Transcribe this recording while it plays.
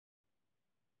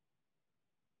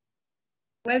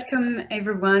Welcome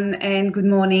everyone and good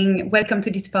morning. Welcome to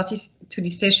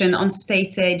this session on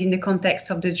state aid in the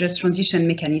context of the Just Transition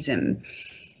Mechanism.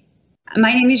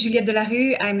 My name is Juliette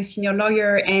Delarue. I'm a senior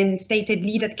lawyer and state aid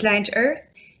lead at Client Earth.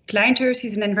 Client Earth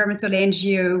is an environmental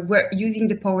NGO using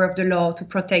the power of the law to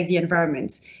protect the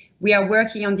environment. We are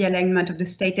working on the alignment of the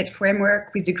state aid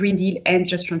framework with the Green Deal and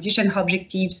Just Transition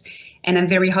objectives, and I'm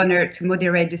very honored to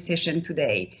moderate the session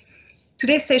today.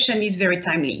 Today's session is very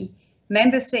timely.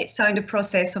 Member states are in the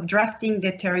process of drafting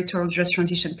their territorial just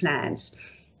transition plans.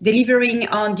 Delivering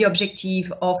on the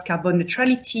objective of carbon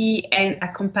neutrality and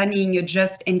accompanying a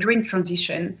just and green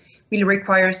transition will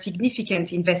require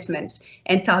significant investments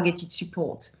and targeted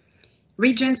support.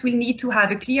 Regions will need to have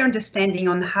a clear understanding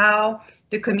on how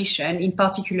the Commission, in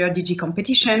particular DG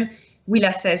Competition, will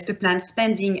assess the planned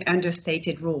spending under state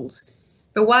aid rules.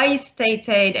 But why is state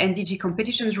aid and DG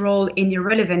Competition's role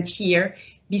irrelevant here,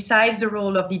 besides the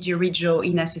role of DG Regio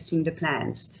in assessing the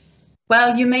plans?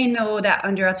 Well, you may know that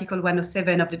under Article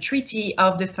 107 of the Treaty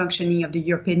of the Functioning of the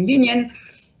European Union,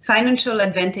 financial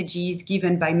advantages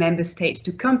given by member states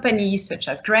to companies such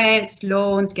as grants,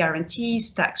 loans,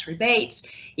 guarantees, tax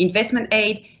rebates, investment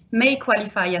aid may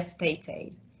qualify as state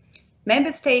aid.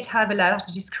 Member states have a large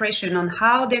discretion on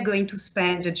how they're going to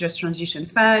spend the Just Transition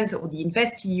funds or the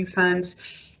InvestEU funds,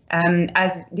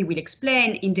 as they will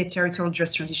explain in their territorial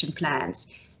Just Transition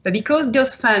plans. But because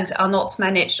those funds are not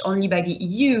managed only by the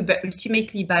EU, but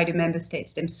ultimately by the member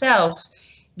states themselves,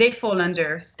 they fall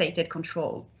under state aid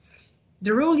control.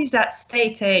 The rule is that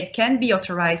state aid can be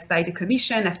authorized by the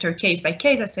Commission after a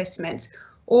case-by-case assessment,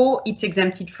 or it's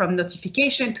exempted from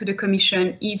notification to the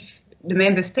Commission if the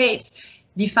member states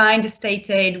define the state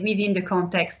aid within the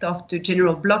context of the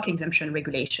general block exemption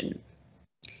regulation.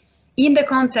 In the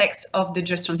context of the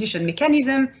Just Transition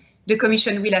Mechanism, the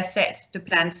Commission will assess the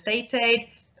planned state aid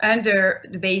under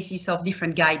the basis of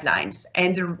different guidelines,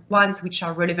 and the ones which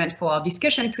are relevant for our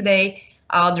discussion today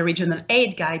are the regional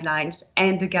aid guidelines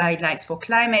and the guidelines for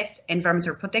climate,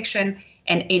 environmental protection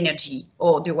and energy,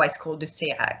 or otherwise called the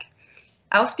CEEAG.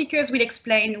 Our speakers will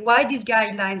explain why these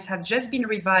guidelines have just been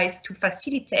revised to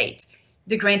facilitate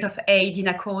the grant of aid in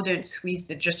accordance with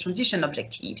the Just Transition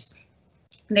objectives.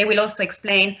 They will also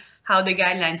explain how the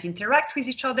guidelines interact with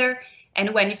each other and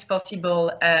when it's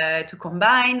possible to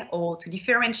combine or to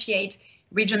differentiate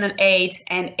regional aid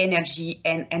and energy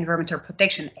and environmental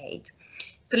protection aid.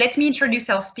 So let me introduce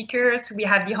our speakers. We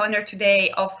have the honor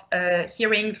today of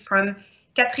hearing from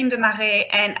Catherine Demarais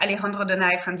and Alejandro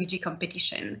Donay from DG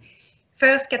Competition.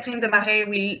 First, Catherine Demarais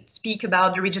will speak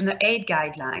about the regional aid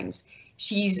guidelines.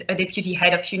 She's a deputy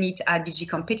head of unit at DG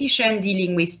Competition,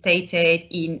 dealing with state aid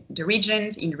in the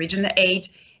regions, in regional aid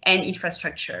and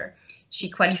infrastructure. She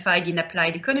qualified in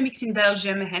applied economics in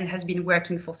Belgium and has been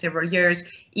working for several years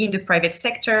in the private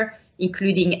sector,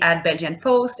 including at Belgian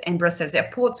Post and Brussels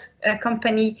Airport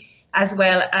Company, as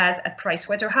well as at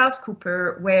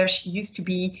PricewaterhouseCoopers, where she used to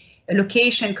be a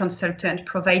location consultant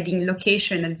providing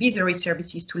location and visa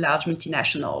services to large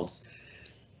multinationals.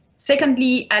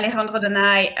 Secondly, Alejandro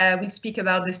Donay will speak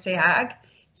about the CEEAG.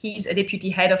 He's a deputy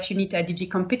head of unit at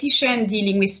DG Competition,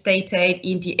 dealing with state aid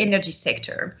in the energy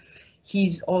sector.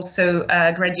 He's also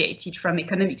graduated from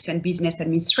economics and business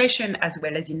administration, as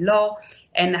well as in law,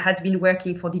 and has been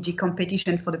working for DG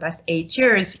Competition for the past 8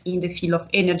 years in the field of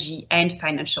energy and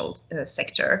financial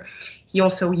sector. He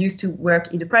also used to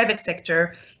work in the private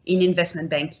sector in investment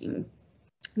banking.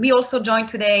 We also joined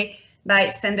today by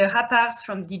Sander Happars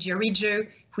from DG Regio,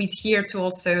 who is here to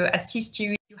also assist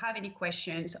you if you have any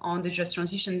questions on the Just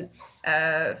Transition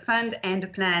Fund and the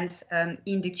plans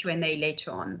in the Q&A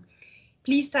later on.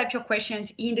 Please type your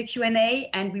questions in the Q&A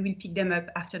and we will pick them up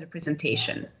after the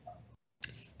presentation.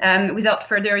 Without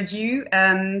further ado,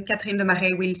 Catherine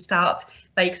Demarais will start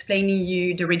by explaining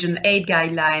you the regional aid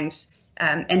guidelines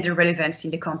and the relevance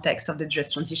in the context of the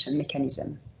Just Transition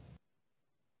Mechanism.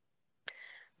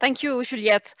 Thank you,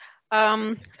 Juliette.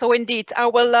 So indeed, I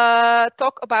will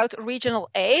talk about regional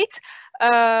aid.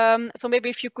 So maybe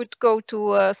if you could go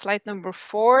to slide number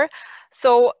 4.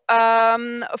 So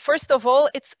first of all,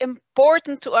 it's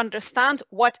important to understand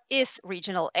what is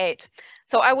regional aid.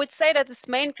 So I would say that its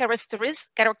main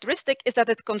characteristic is that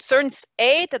it concerns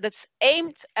aid that's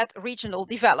aimed at regional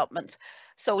development.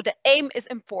 So the aim is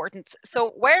important.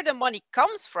 So where the money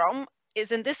comes from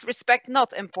is in this respect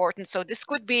not important. So this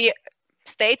could be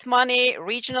state money,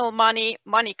 regional money,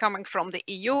 money coming from the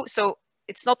EU. So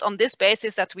it's not on this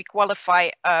basis that we qualify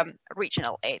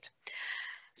regional aid.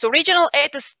 So regional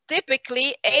aid is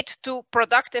typically aid to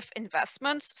productive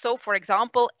investments. So for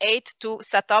example, aid to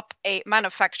set up a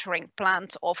manufacturing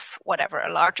plant of whatever,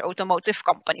 a large automotive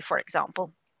company, for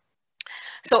example.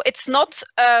 So it's not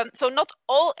not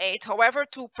all aid, however,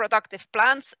 to productive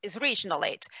plants is regional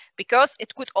aid, because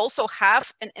it could also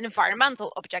have an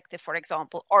environmental objective, for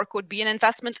example, or could be an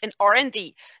investment in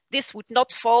R&D. This would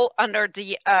not fall under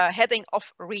the heading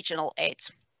of regional aid.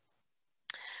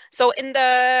 So in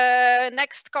the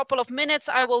next couple of minutes,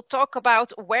 I will talk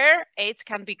about where aid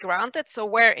can be granted, so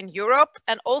where in Europe,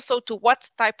 and also to what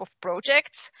type of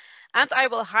projects. And I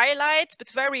will highlight, but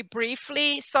very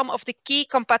briefly, some of the key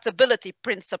compatibility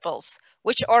principles,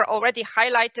 which are already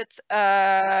highlighted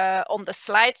on the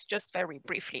slides, just very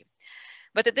briefly.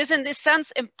 But it is in this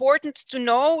sense important to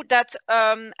know that,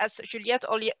 as Juliette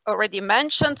already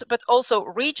mentioned, but also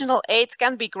regional aid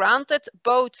can be granted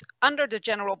both under the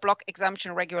general block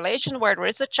exemption regulation, where there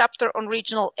is a chapter on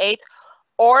regional aid,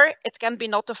 or it can be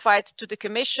notified to the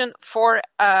Commission for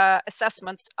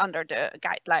assessments under the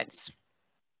guidelines.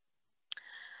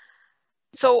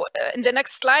 So in the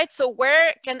next slide, so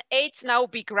where can aid now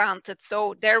be granted?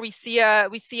 So there we see a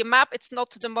map. It's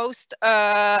not the most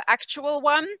actual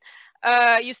one.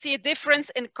 You see a difference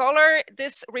in color.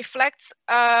 This reflects,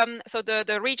 so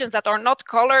the regions that are not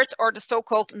colored are the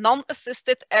so-called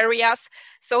non-assisted areas.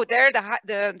 So there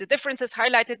the difference is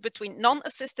highlighted between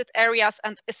non-assisted areas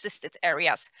and assisted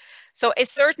areas. So a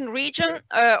certain region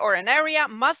or an area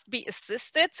must be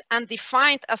assisted and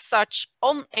defined as such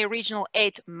on a regional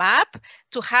aid map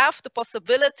to have the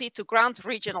possibility to grant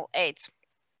regional aid.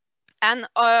 And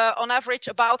on average,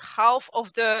 about half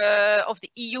of the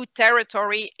EU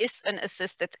territory is an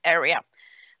assisted area.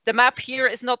 The map here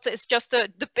is not, it's just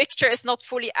the picture is not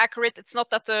fully accurate. It's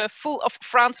not that the full of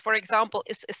France, for example,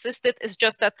 is assisted. It's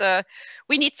just that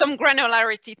we need some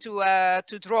granularity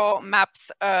to draw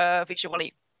maps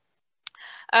visually.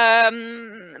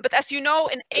 But as you know,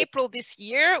 in April this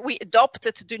year, we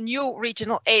adopted the new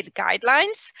regional aid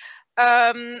guidelines.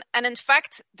 And in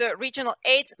fact, the regional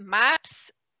aid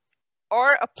maps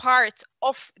are a part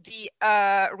of the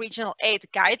regional aid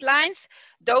guidelines.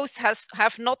 Those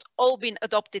have not all been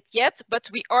adopted yet, but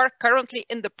we are currently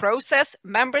in the process,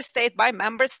 member state by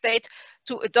member state,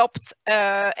 to adopt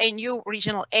a new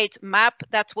regional aid map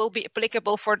that will be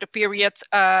applicable for the period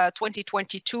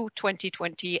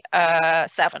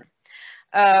 2022-2027.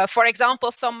 For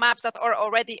example, some maps that are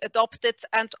already adopted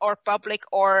and are public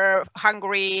are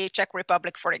Hungary, Czech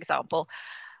Republic, for example.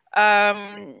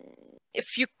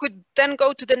 If you could then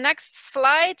go to the next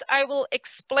slide, I will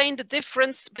explain the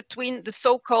difference between the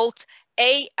so-called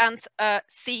A and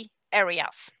C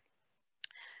areas.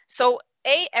 So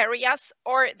A areas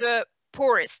are the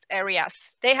poorest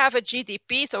areas. They have a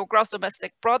GDP, so gross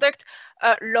domestic product,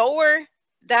 lower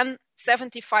than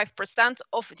 75%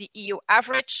 of the EU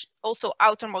average. Also,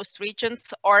 outermost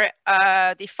regions are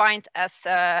defined as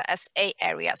A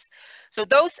areas. So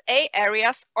those A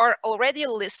areas are already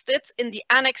listed in the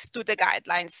annex to the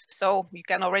guidelines. So you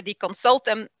can already consult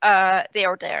them, they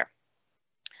are there.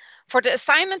 For the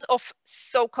assignment of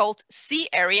so-called C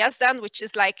areas then, which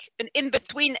is like an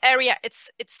in-between area,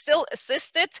 it's still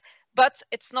assisted, but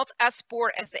it's not as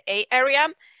poor as the A area.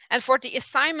 And for the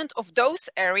assignment of those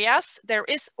areas, there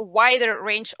is a wider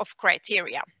range of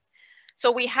criteria.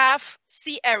 So we have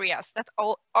C areas that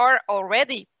are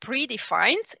already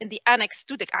predefined in the annex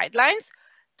to the guidelines.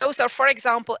 Those are, for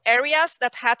example, areas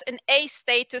that had an A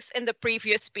status in the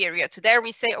previous period. There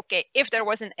we say, okay, if there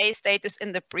was an A status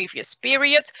in the previous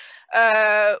period,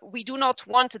 we do not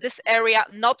want this area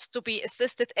not to be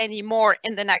assisted anymore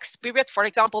in the next period, for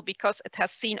example, because it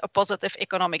has seen a positive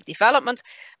economic development,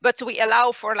 but we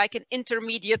allow for like an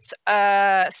intermediate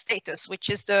status,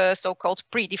 which is the so-called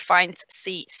predefined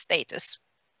C status.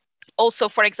 Also,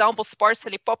 for example,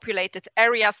 sparsely populated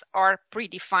areas are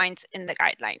predefined in the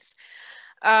guidelines.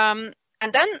 And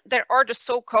then there are the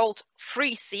so-called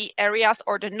free C areas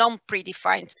or the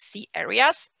non-predefined C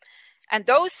areas. And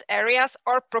those areas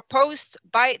are proposed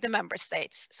by the member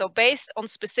states, so based on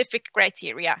specific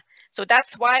criteria. So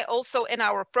that's why also in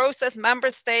our process, member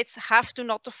states have to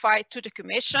notify to the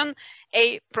Commission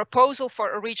a proposal for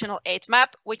a regional aid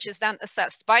map, which is then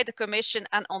assessed by the Commission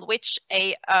and on which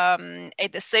a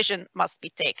decision must be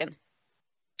taken.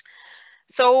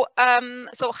 So,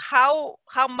 how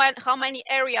many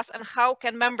areas and how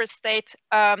can member states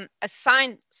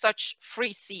assign such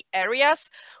free C areas?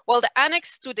 Well, the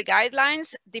annex to the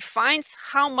guidelines defines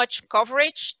how much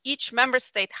coverage each member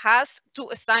state has to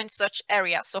assign such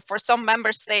areas. So, for some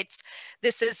member states,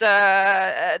 this is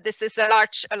a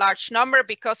large number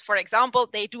because, for example,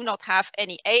 they do not have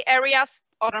any A areas.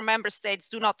 Other member states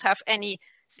do not have any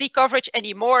C coverage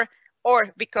anymore.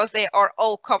 or because they are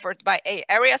all covered by A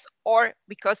areas, or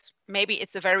because maybe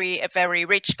it's a very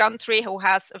rich country who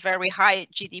has a very high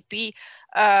GDP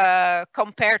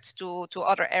compared to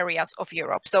other areas of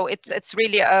Europe. So it's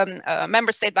really a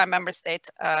member state by member state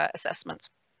assessment.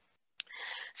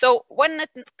 So when it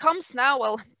comes now,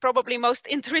 well, probably most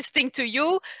interesting to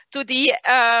you, to the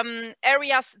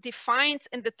areas defined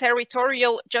in the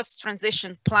territorial just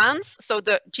transition plans, so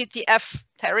the GTF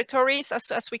territories,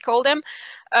 as we call them.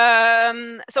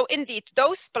 So indeed,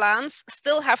 those plans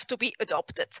still have to be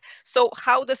adopted. So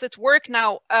how does it work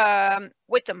now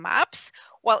with the maps?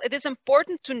 Well, it is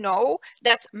important to know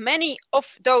that many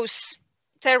of those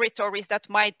territories that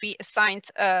might be assigned,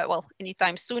 well,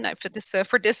 anytime soon.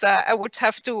 For this, I would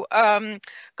have to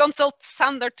consult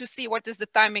Sander to see what is the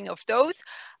timing of those.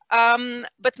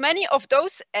 But many of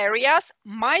those areas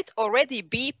might already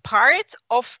be part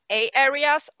of A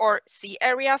areas or C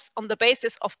areas on the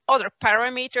basis of other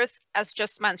parameters, as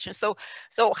just mentioned. So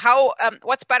how,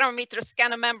 what parameters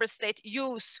can a member state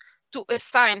use to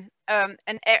assign a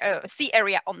C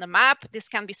area on the map? This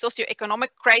can be socioeconomic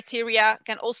criteria,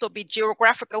 can also be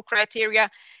geographical criteria,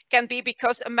 can be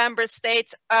because a member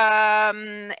state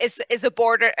is a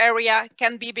border area,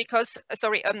 can be because,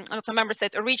 sorry, not a member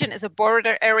state, a region is a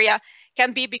border area,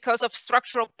 can be because of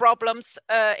structural problems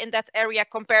in that area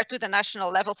compared to the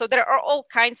national level. So there are all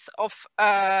kinds of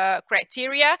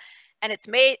criteria, and it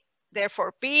may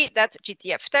therefore be that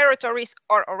GTF territories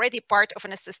are already part of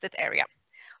an assisted area.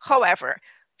 However,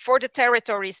 for the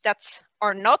territories that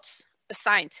are not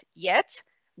assigned yet,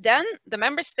 then the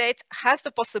member state has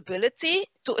the possibility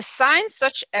to assign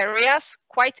such areas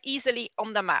quite easily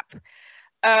on the map.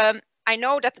 I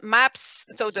know that maps,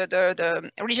 so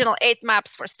the regional aid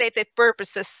maps for state aid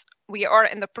purposes, we are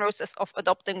in the process of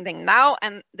adopting them now,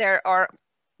 and there are,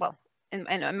 well, in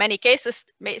many cases,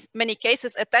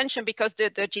 attention because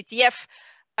the GTF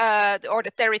or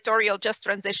the territorial just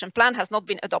transition plan has not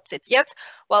been adopted yet.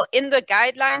 Well, in the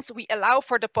guidelines, we allow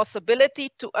for the possibility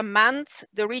to amend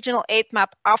the regional aid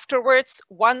map afterwards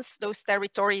once those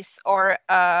territories are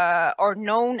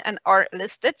known and are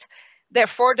listed.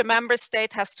 Therefore, the member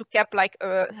state has to keep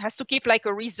like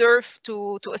a reserve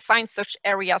to assign such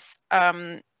areas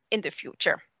in the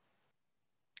future.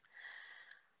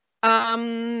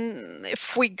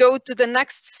 If we go to the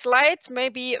next slide,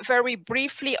 maybe very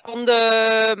briefly on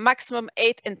the maximum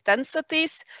aid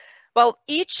intensities. Well,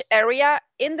 each area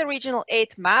in the regional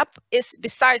aid map is,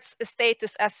 besides a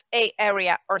status as A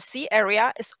area or C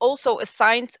area, is also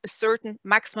assigned a certain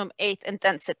maximum aid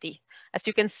intensity. As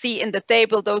you can see in the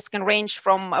table, those can range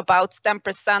from about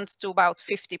 10% to about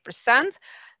 50%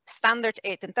 standard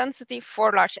aid intensity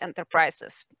for large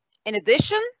enterprises. In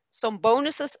addition, some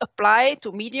bonuses apply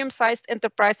to medium-sized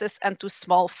enterprises and to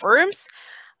small firms.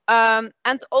 And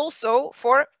also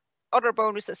for other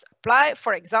bonuses apply,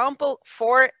 for example,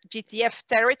 for GTF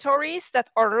territories that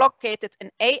are located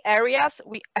in A areas,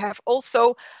 we have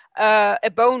also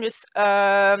a bonus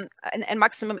and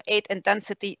maximum aid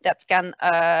intensity that can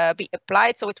be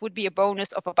applied. So it would be a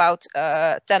bonus of about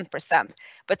 10%.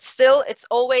 But still, it's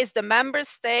always the member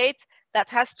state that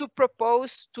has to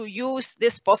propose to use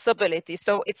this possibility.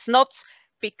 So it's not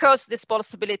because this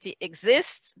possibility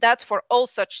exists that for all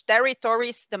such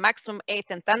territories, the maximum aid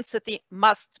intensity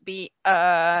must be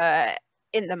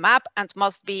in the map and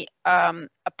must be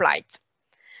applied.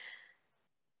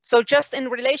 So just in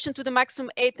relation to the maximum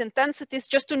aid intensities,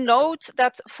 just to note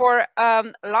that for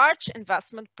large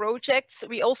investment projects,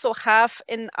 we also have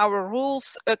in our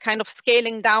rules a kind of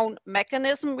scaling down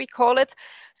mechanism, we call it.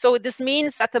 So this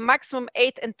means that the maximum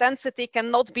aid intensity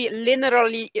cannot be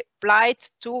linearly applied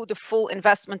to the full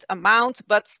investment amount,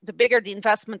 but the bigger the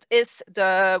investment is,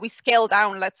 we scale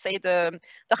down, let's say, the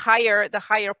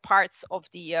higher parts of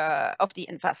the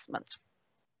investment.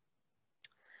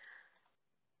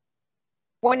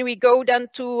 When we go then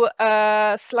to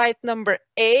slide number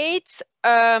 8,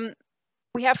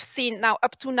 we have seen now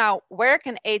up to now where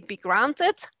can aid be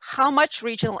granted, how much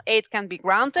regional aid can be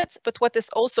granted, but what is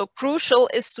also crucial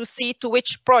is to see to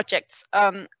which projects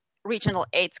regional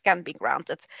aid can be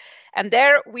granted. And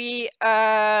there we,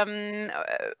 there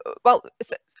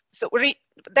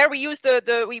we use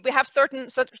we have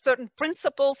certain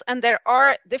principles, and there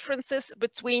are differences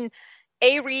between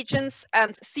A regions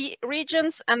and C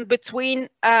regions, and between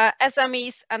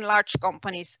SMEs and large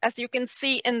companies. As you can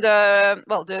see in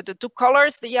the two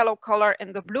colors, the yellow color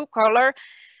and the blue color,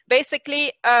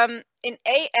 basically in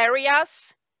A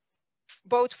areas,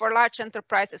 both for large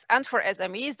enterprises and for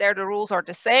SMEs, there the rules are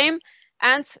the same,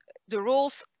 and the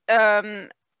rules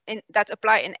that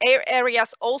apply in A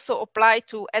areas also apply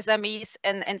to SMEs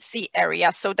and C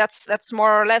areas. So that's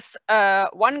more or less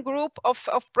one group of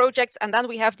projects, and then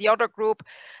we have the other group,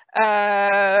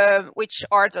 which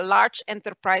are the large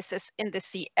enterprises in the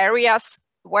C areas,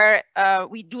 where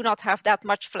we do not have that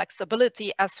much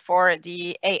flexibility as for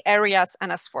the A areas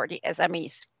and as for the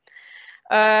SMEs.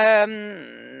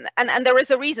 And there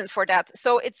is a reason for that.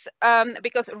 So it's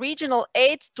because regional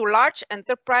aid to large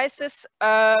enterprises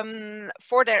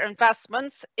for their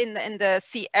investments in the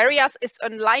C areas is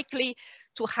unlikely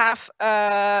to have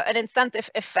an incentive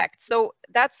effect. So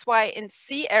that's why in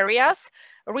C areas,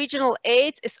 regional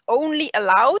aid is only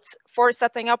allowed for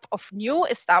setting up of new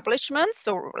establishments,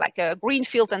 so like a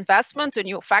greenfield investment, a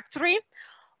new factory,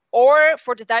 or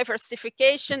for the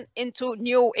diversification into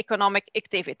new economic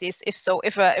activities.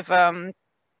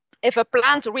 If a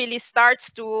plant really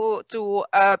starts to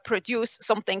produce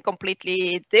something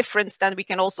completely different, then we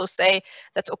can also say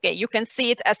that, okay, you can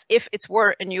see it as if it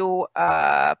were a new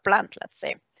plant, let's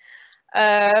say.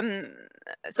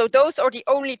 So those are the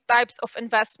only types of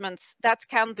investments that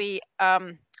can be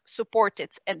supported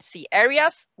in C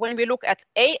areas. When we look at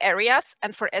A areas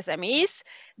and for SMEs,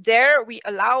 there we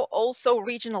allow also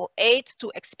regional aid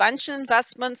to expansion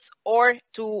investments or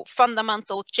to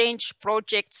fundamental change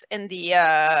projects in the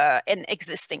in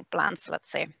existing plants,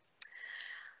 let's say.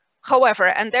 However,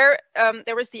 and there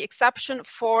is the exception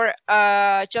for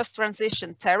just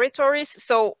transition territories.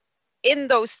 So in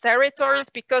those territories,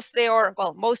 because they are,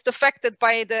 well, most affected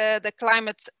by the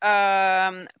climate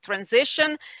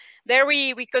transition, there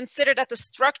we consider that the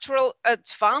structural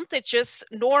advantages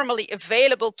normally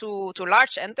available to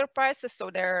large enterprises, so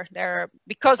they're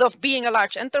because of being a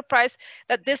large enterprise,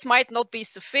 that this might not be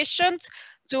sufficient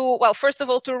to, well, first of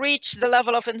all, to reach the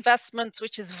level of investment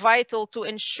which is vital to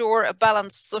ensure a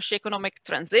balanced socioeconomic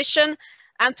transition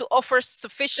and to offer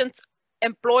sufficient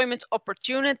employment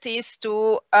opportunities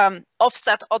to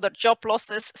offset other job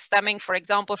losses stemming, for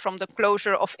example, from the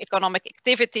closure of economic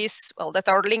activities, well, that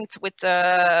are linked with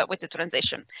the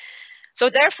transition.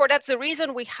 So therefore, that's the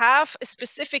reason we have a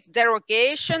specific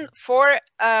derogation for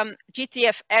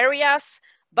GTF areas,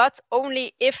 but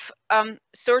only if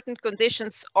certain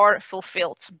conditions are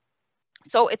fulfilled.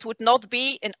 So it would not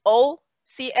be in all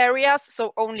C areas,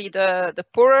 so only the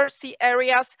poorer C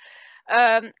areas.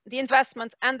 The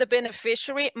investment and the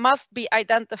beneficiary must be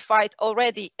identified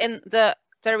already in the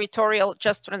territorial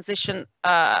just transition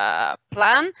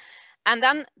plan. And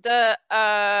then the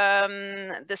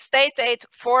state aid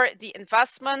for the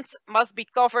investments must be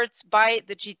covered by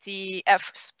the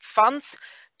GTF funds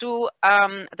to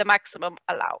the maximum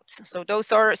allowed. So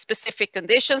those are specific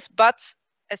conditions, but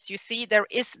as you see, there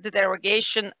is the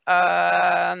derogation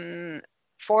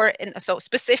so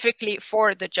specifically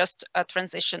for the just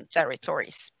transition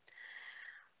territories.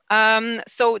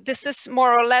 So this is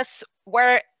more or less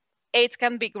where aid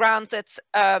can be granted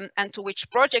and to which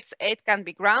projects aid can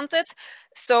be granted.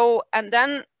 So, and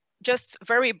then just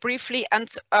very briefly and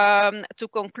to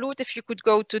conclude, if you could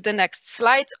go to the next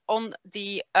slide on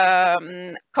the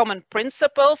common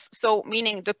principles, so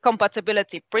meaning the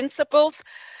compatibility principles.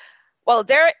 Well,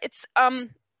 there it's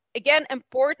again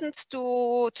important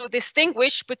to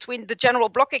distinguish between the general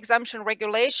block exemption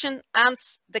regulation and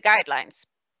the guidelines,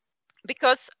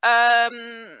 because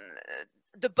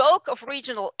the bulk of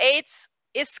regional aids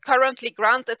is currently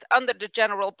granted under the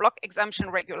general block exemption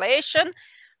regulation.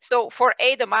 So for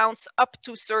aid amounts up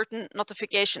to certain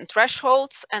notification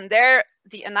thresholds, and there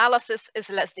the analysis is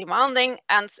less demanding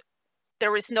and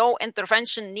there is no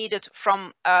intervention needed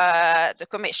from the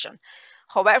Commission.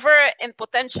 However, in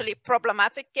potentially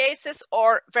problematic cases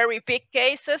or very big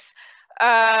cases,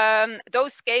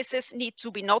 those cases need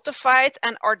to be notified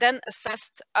and are then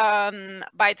assessed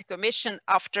by the Commission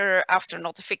after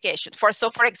notification. So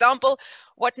for example,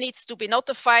 what needs to be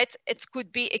notified, it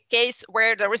could be a case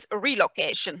where there is a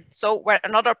relocation. So where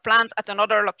another plant at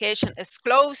another location is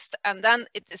closed and then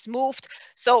it is moved.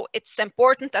 So it's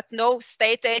important that no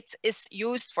state aid is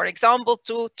used, for example,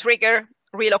 to trigger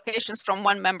relocations from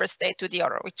one member state to the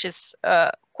other, which is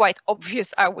quite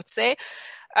obvious, I would say.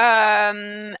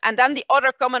 And then the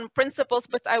other common principles,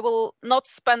 but I will not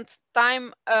spend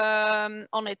time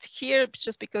on it here,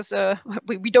 just because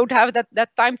we don't have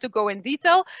that time to go in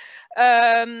detail.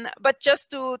 But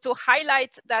just to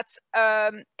highlight that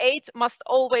aid must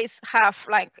always have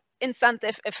like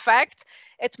incentive effect.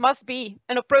 It must be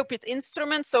an appropriate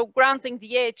instrument. So granting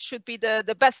the aid should be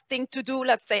the best thing to do,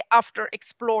 let's say, after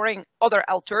exploring other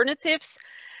alternatives.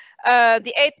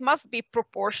 The aid must be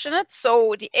proportionate,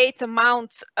 so the aid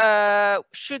amount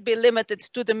should be limited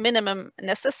to the minimum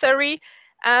necessary,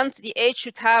 and the aid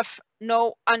should have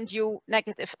no undue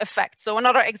negative effects. So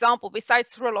another example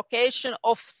besides relocation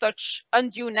of such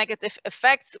undue negative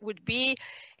effects would be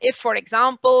if, for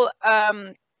example,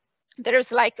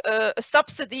 there's like a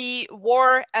subsidy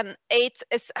war and aid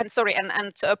is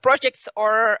projects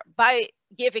or by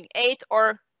giving aid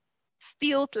or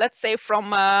stealed, let's say,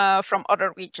 from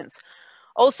other regions.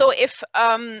 Also, if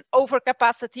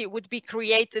overcapacity would be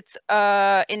created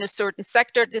in a certain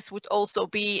sector, this would also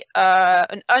be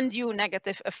an undue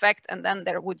negative effect, and then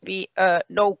there would be a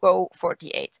no-go for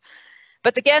the aid.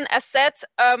 But again, as said,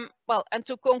 and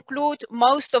to conclude,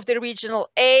 most of the regional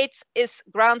aid is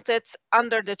granted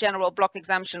under the general block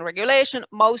exemption regulation.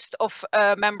 Most of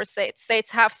member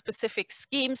states have specific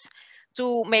schemes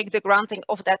to make the granting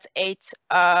of that aid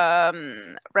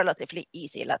relatively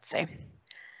easy, let's say.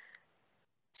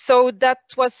 So that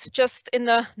was just in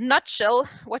a nutshell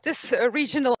what is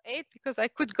regional aid, because I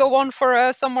could go on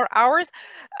for some more hours,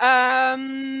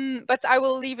 but I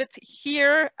will leave it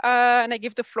here and I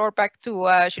give the floor back to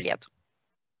Juliette.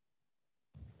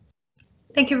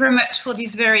 Thank you very much for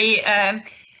this very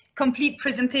complete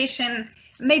presentation.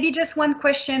 Maybe just one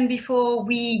question before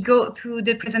we go to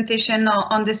the presentation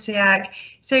on the CEEAG.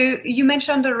 So you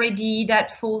mentioned already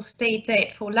that for state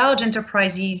aid, for large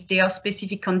enterprises, there are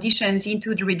specific conditions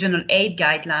into the regional aid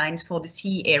guidelines for the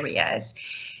CEE areas.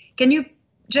 Can you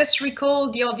just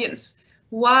recall the audience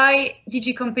why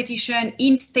DG Competition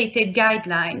in state aid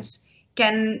guidelines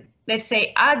can, let's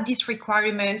say, add these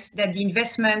requirements that the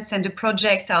investments and the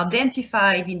projects are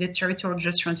identified in the territorial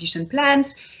just transition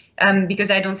plans, because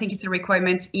I don't think it's a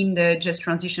requirement in the Just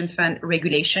Transition Fund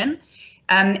regulation,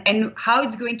 and how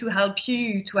it's going to help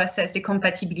you to assess the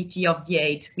compatibility of the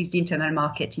aid with the internal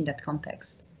market in that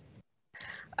context.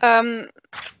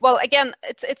 Well, again,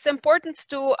 it's important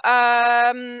to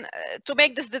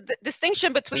make this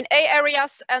distinction between A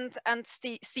areas and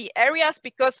C areas,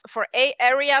 because for A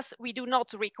areas we do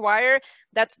not require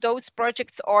that those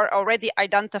projects are already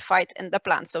identified in the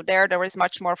plan. So there is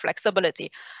much more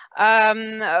flexibility.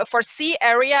 For C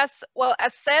areas, well,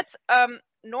 as said,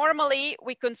 normally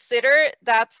we consider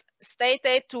that state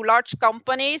aid to large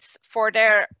companies for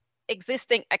their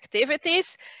existing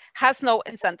activities has no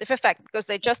incentive effect, because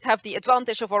they just have the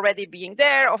advantage of already being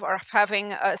there, of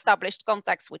having established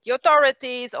contacts with the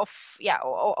authorities, of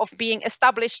being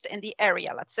established in the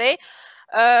area, let's say.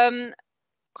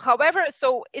 However,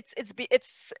 so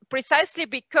it's precisely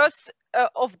because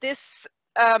of this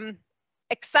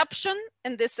exception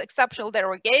and this exceptional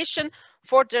derogation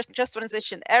for the just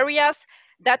transition areas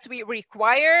that we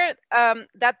require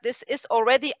that this is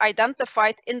already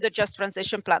identified in the just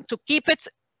transition plan, to keep it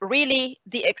really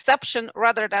the exception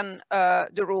rather than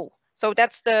the rule. So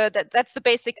that's the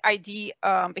basic idea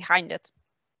behind it.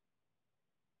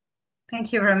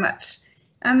 Thank you very much.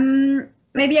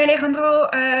 Maybe Alejandro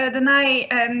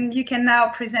Denay, you can now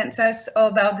present us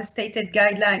about the stated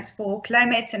guidelines for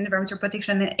climate and environmental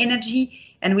protection and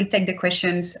energy, and we'll take the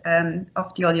questions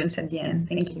of the audience at the end.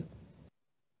 Thank you.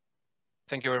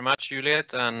 Thank you very much,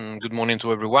 Juliette, and good morning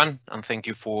to everyone, and thank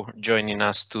you for joining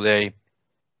us today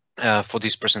for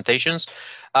these presentations.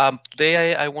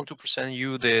 Today I want to present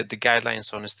you the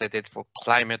guidelines on state aid for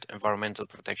climate, environmental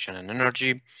protection and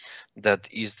energy. That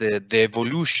is the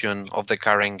evolution of the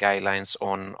current guidelines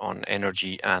on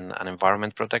energy and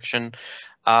environment protection.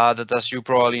 That, as you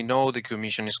probably know, the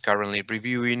Commission is currently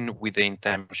reviewing with the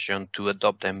intention to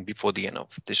adopt them before the end of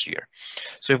this year.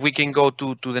 So if we can go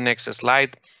to the next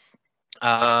slide.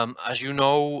 As you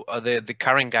know, the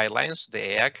current guidelines, the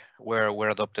CEEAG, were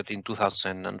adopted in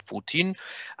 2014,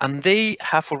 and they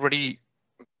have already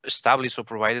established or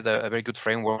provided a very good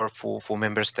framework for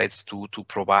member states to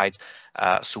provide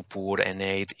support and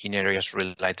aid in areas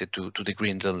related to the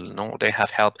Green Deal. No, they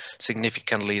have helped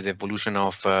significantly the evolution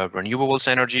of renewables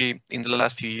energy in the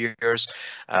last few years,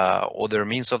 other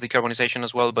means of decarbonization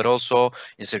as well, but also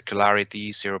in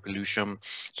circularity, zero pollution.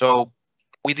 So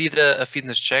we did a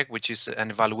fitness check, which is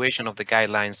an evaluation of the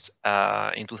guidelines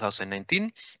in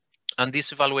 2019. And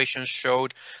this evaluation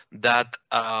showed that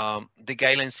the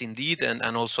guidelines indeed,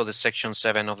 and also the Section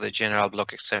 7 of the General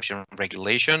Block Exemption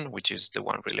Regulation, which is the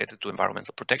one related to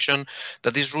environmental protection,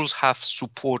 that these rules have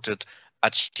supported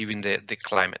achieving the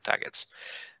climate targets.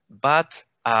 But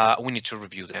we need to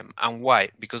review them. And why?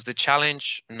 Because the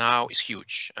challenge now is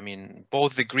huge. I mean,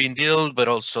 both the Green Deal, but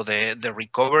also the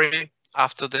recovery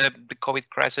after the COVID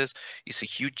crisis is a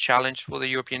huge challenge for the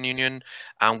European Union,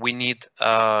 and we need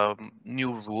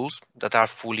new rules that are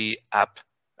fully up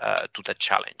to the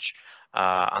challenge.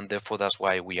 And therefore, that's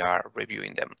why we are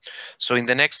reviewing them. So in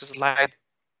the next slide,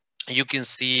 You can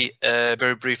see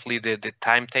very briefly the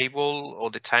timetable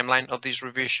or the timeline of this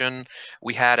revision.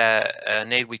 We had an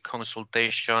 8-week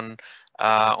consultation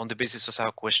on the basis of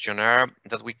our questionnaire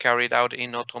that we carried out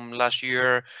in autumn last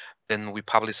year. Then we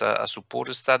published a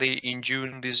support study in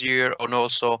June this year, and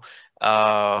also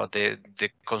the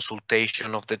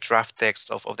consultation of the draft text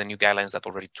of the new guidelines that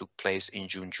already took place in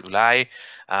June, July.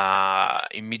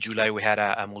 In mid-July, we had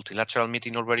a multilateral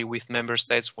meeting already with member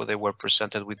states where they were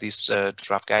presented with these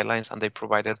draft guidelines and they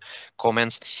provided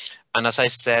comments. And as I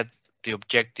said, the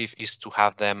objective is to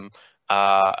have them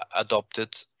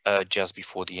adopted just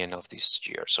before the end of this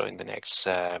year. So in the next,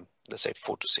 let's say,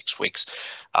 4 to 6 weeks.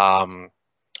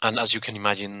 And as you can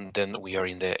imagine, then we are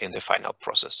in the final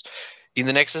process. In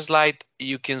the next slide,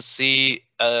 you can see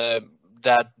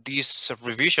that this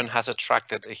revision has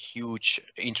attracted a huge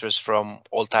interest from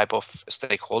all type of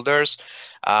stakeholders.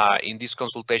 In this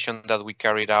consultation that we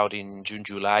carried out in June,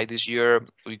 July this year,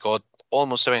 we got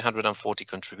almost 740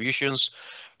 contributions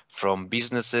from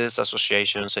businesses,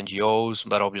 associations, NGOs,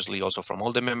 but obviously also from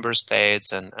all the member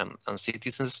states and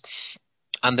citizens.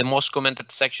 And the most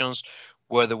commented sections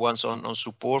were the ones on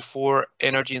support for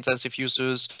energy intensive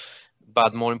users,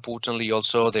 but more importantly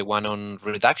also the one on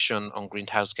reduction on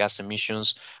greenhouse gas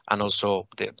emissions, and also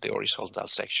the horizontal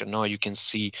section. Now you can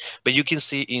see, but you can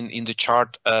see in the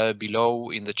chart below,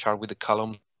 in the chart with the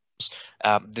columns,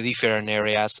 the different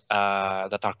areas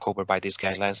that are covered by these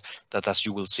guidelines that, as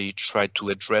you will see, try to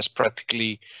address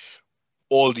practically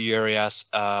all the areas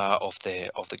of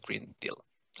the Green Deal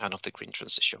and of the green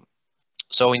transition.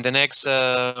 So in the next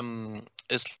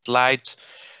slide,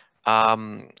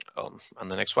 and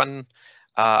the next one,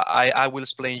 I will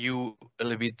explain you a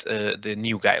little bit the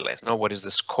new guidelines. Now, what is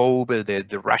the scope,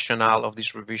 the rationale of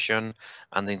this revision,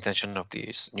 and the intention of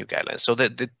these new guidelines. So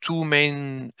the two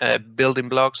main building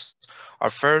blocks are,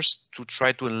 first, to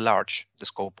try to enlarge the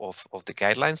scope of the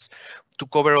guidelines to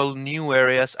cover all new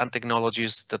areas and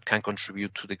technologies that can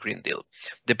contribute to the Green Deal.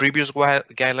 The previous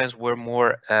guidelines were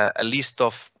more a list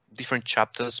of different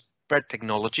chapters per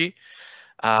technology.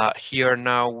 Here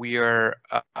now we are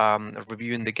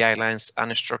reviewing the guidelines and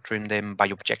structuring them by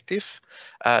objective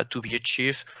to be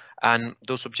achieved, and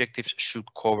those objectives should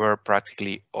cover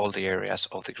practically all the areas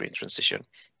of the green transition.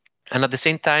 And at the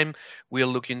same time, we are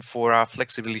looking for a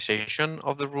flexibilization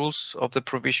of the rules of the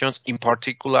provisions, in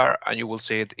particular, and you will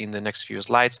see it in the next few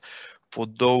slides, for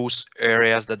those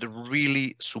areas that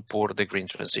really support the green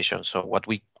transition, so what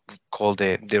we call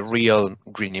the real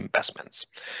green investments.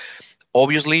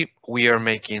 Obviously, we are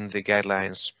making the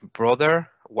guidelines broader,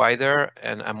 wider,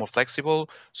 and more flexible.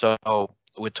 So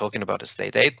we're talking about a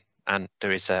state aid, and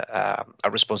there is a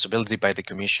responsibility by the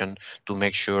Commission to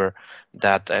make sure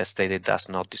that state aid does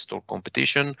not distort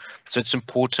competition. So it's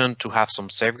important to have some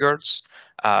safeguards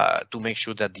to make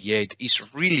sure that the aid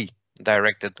is really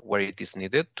directed where it is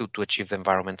needed to achieve the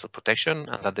environmental protection,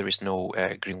 and that there is no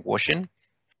greenwashing.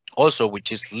 Also,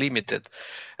 which is limited,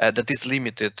 that is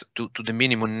limited to the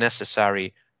minimum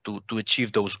necessary to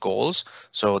achieve those goals.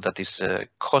 So that is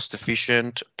cost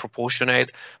efficient,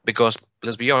 proportionate, because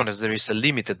let's be honest, there is a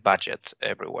limited budget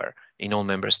everywhere in all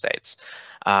member states.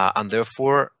 And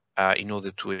therefore, in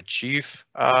order to achieve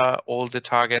all the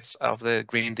targets of the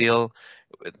Green Deal,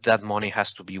 that money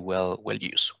has to be well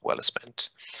used, well spent.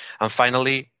 And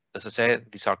finally, as I said,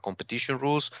 these are competition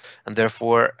rules, and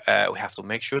therefore we have to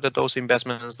make sure that those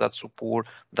investments that support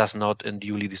does not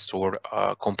unduly distort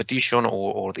competition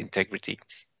or the integrity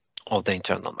of the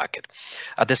internal market.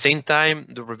 At the same time,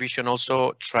 the revision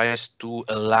also tries to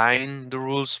align the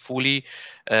rules fully,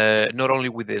 not only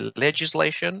with the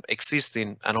legislation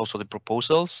existing and also the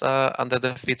proposals under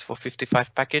the Fit for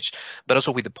 55 package, but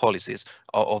also with the policies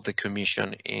of the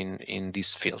Commission in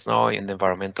these fields, now in the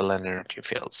environmental and energy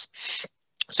fields.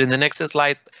 So in the next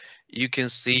slide, you can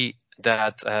see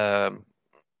that,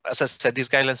 as I said, these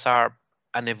guidelines are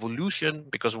an evolution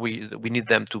because we need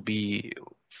them to be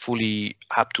fully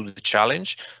up to the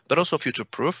challenge, but also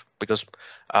future-proof because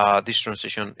this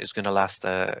transition is going to last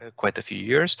quite a few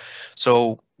years.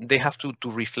 So they have to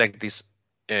reflect these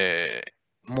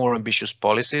more ambitious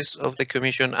policies of the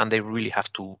Commission, and they really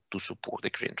have to support the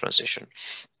green transition.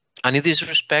 And in this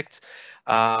respect,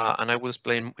 and I will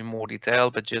explain in more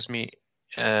detail, but just me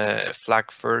flag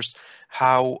first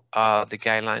how the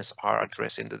guidelines are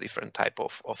addressing the different type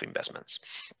of investments.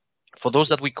 For those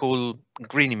that we call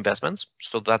green investments,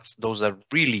 so that's those that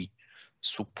really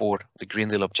support the Green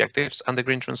Deal objectives and the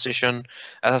green transition,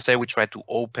 as I say, we try to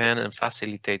open and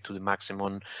facilitate to the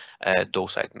maximum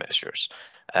those side measures,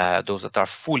 those that are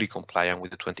fully compliant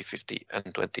with the 2050 and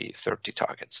 2030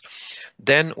 targets.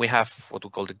 Then we have what we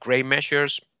call the gray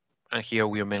measures. and here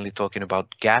we are mainly talking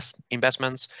about gas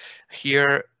investments.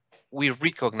 Here we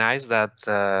recognize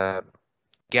that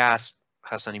gas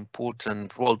has an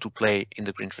important role to play in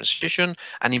the green transition,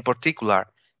 and in particular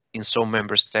in some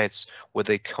member states where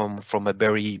they come from a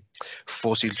very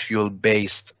fossil fuel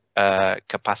based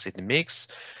capacity mix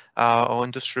or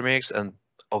industry mix, and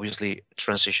obviously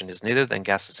transition is needed and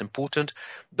gas is important,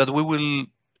 but we will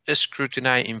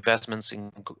scrutinize investments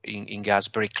in gas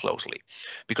very closely,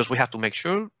 because we have to make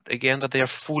sure again that they are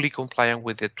fully compliant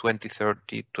with the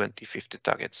 2030 2050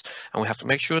 targets, and we have to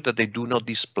make sure that they do not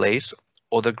displace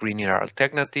other greener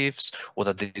alternatives, or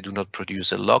that they do not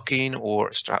produce a lock-in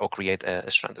or create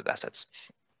stranded assets.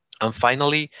 And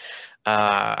finally,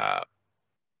 as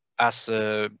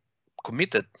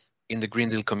committed in the Green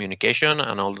Deal communication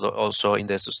and also in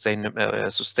the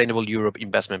Sustainable Europe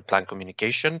Investment Plan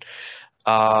communication,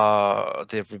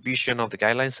 the revision of the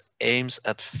guidelines aims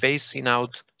at phasing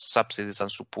out subsidies and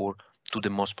support to the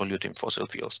most polluting fossil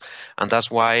fuels. And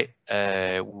that's why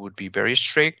we would be very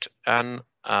strict, and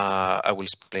I will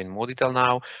explain more detail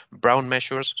now. Brown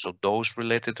measures, so those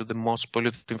related to the most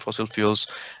polluting fossil fuels,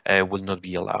 will not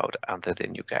be allowed under the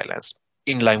new guidelines,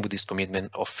 in line with this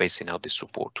commitment of phasing out the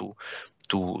support to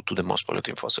the most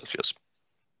polluting fossil fuels.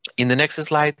 In the next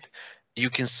slide,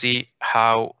 you can see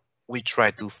how we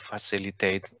try to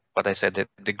facilitate what I said,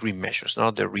 the green measures,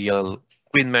 not the real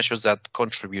green measures that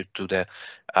contribute to the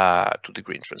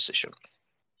green transition.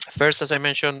 First, as I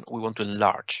mentioned, we want to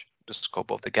enlarge the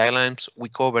scope of the guidelines. We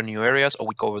cover new areas, or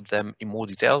we cover them in more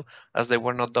detail, as they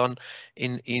were not done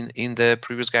in the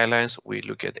previous guidelines. We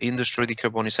look at industry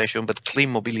decarbonization, but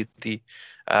clean mobility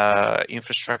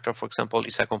infrastructure, for example,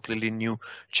 is a completely new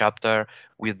chapter.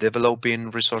 We're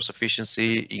developing resource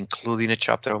efficiency, including a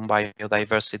chapter on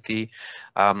biodiversity.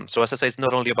 So as I say, it's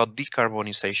not only about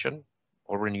decarbonization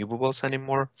or renewables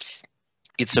anymore.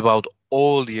 It's about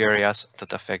all the areas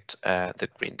that affect the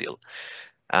Green Deal.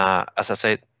 As I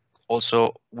said,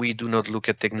 also, we do not look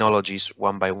at technologies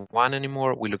one by one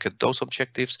anymore. We look at those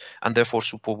objectives, and therefore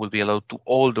support will be allowed to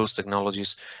all those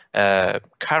technologies,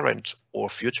 current or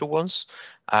future ones,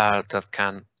 that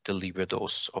can deliver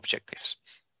those objectives.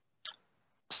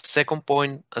 Second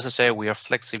point, as I say, we are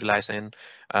flexibilizing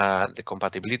the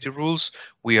compatibility rules.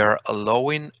 We are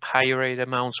allowing higher aid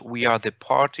amounts. We are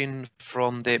departing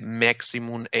from the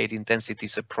maximum aid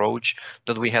intensities approach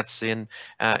that we had seen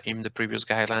in the previous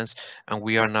guidelines, and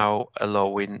we are now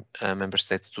allowing member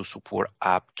states to support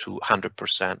up to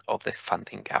 100% of the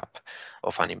funding gap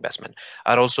of an investment.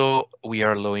 And also, we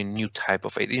are allowing new type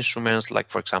of aid instruments, like,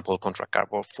 for example, contract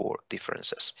carbon for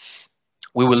differences.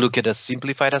 We will look at a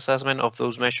simplified assessment of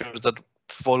those measures that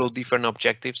follow different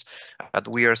objectives. And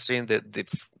we are seeing that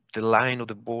the line of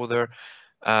the border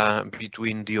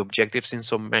between the objectives in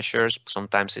some measures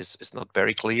sometimes is not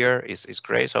very clear, is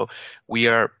gray. So we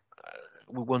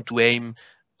want to aim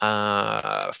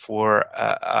for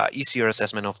easier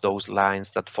assessment of those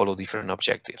lines that follow different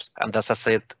objectives. And as I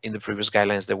said in the previous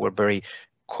guidelines, they were very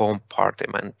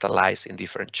compartmentalized in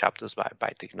different chapters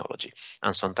by technology,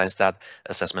 and sometimes that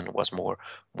assessment was more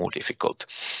difficult.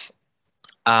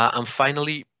 And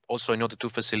finally, also in order to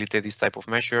facilitate these type of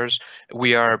measures,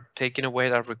 we are taking away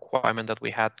that requirement that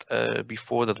we had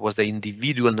before, that was the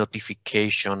individual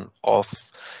notification of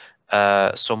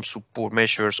some support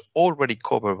measures already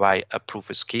covered by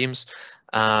approved schemes,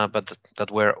 but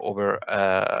that were over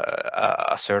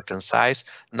a certain size.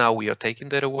 Now we are taking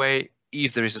that away.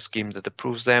 If there is a scheme that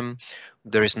approves them,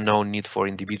 there is no need for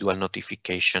individual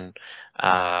notification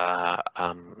for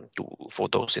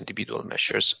those individual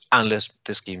measures, unless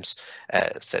the schemes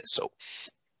said so.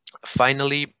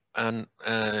 Finally, and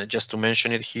just to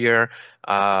mention it here,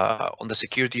 on the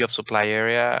security of supply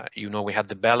area, we had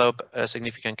developed a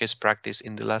significant case practice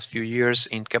in the last few years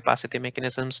in capacity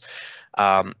mechanisms.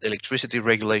 Electricity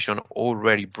regulation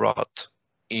already brought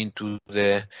into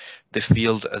the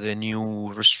field the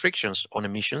new restrictions on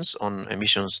emissions,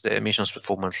 the emissions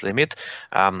performance limit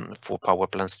for power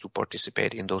plants to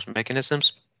participate in those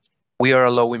mechanisms. We are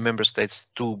allowing member states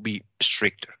to be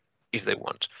stricter if they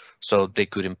want. So they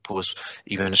could impose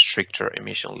even stricter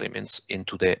emission limits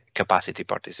into the capacity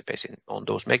participation on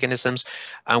those mechanisms.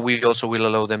 And we also will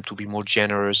allow them to be more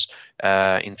generous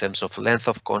in terms of length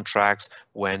of contracts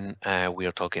when we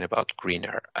are talking about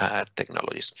greener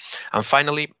technologies. And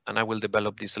finally, and I will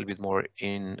develop this a little bit more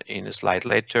in a slide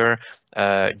later,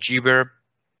 GBER,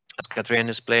 as Catherine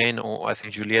explained, or I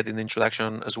think Juliette in the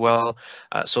introduction as well,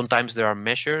 sometimes there are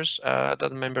measures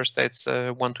that member states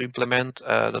want to implement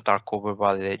that are covered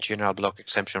by the general block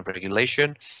exemption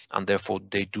regulation, and therefore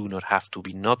they do not have to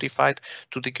be notified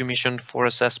to the Commission for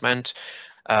assessment.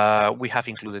 We have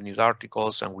included new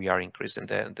articles, and we are increasing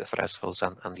the thresholds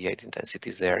and the 8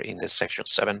 intensities there in the section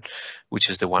 7, which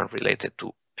is the one related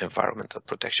to environmental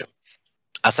protection.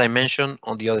 As I mentioned,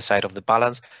 on the other side of the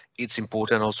balance, it's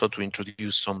important also to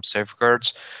introduce some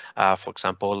safeguards. For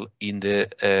example, in the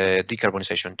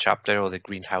decarbonization chapter or the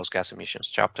greenhouse gas emissions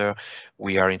chapter,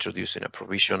 we are introducing a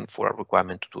provision for a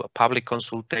requirement to do a public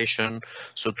consultation,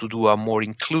 so to do a more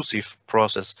inclusive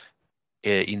process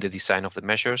in the design of the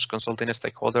measures, consulting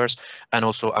stakeholders, and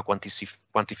also a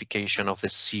quantification of the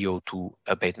CO2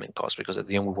 abatement cost, because at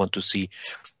the end we want to see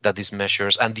that these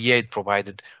measures and the aid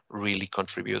provided really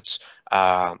contributes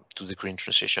to the green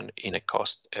transition in a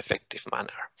cost-effective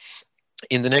manner.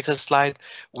 In the next slide,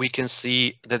 we can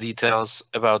see the details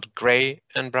about gray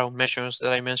and brown measures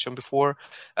that I mentioned before.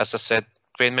 As I said,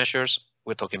 gray measures,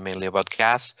 we're talking mainly about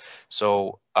gas.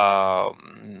 So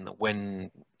when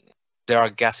there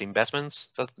are gas investments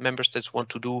that member states want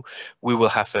to do, we will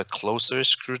have a closer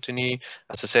scrutiny,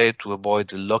 as I say, to avoid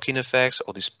the lock-in effects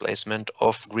or displacement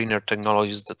of greener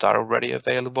technologies that are already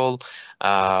available,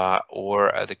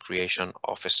 or the creation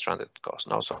of a stranded cost.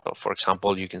 Now, so for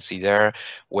example, you can see there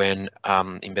when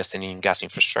investing in gas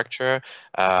infrastructure,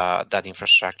 that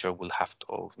infrastructure will have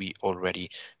to be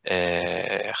already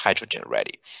hydrogen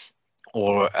ready.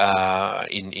 Or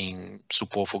in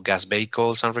support for gas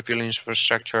vehicles and refueling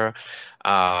infrastructure,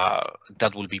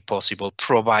 that will be possible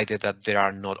provided that there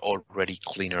are not already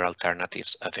cleaner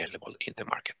alternatives available in the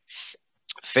market.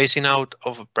 Phasing out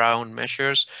of brown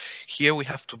measures, here we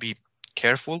have to be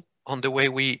careful on the way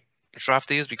we draft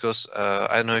this, because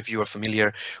I don't know if you are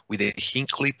familiar with the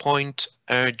Hinkley Point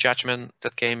judgment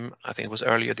that came, I think it was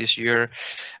earlier this year,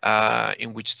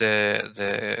 in which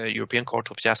the European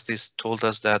Court of Justice told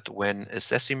us that when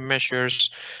assessing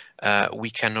measures, we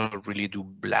cannot really do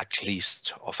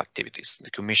blacklist of activities. The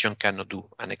Commission cannot do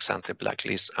an ex-ante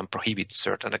blacklist and prohibit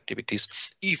certain activities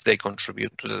if they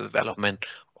contribute to the development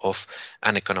of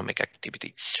an economic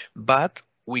activity. But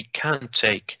we can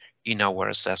take in our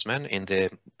assessment, in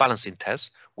the balancing test,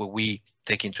 where we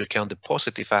take into account the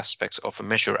positive aspects of a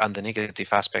measure and the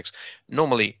negative aspects,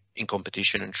 normally in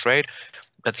competition and trade.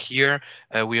 But here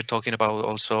we are talking about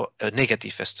also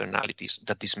negative externalities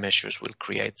that these measures will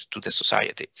create to the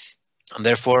society. And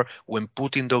therefore, when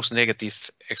putting those negative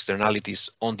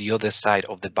externalities on the other side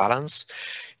of the balance,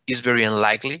 it's very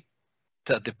unlikely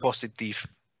that the positive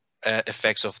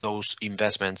effects of those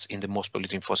investments in the most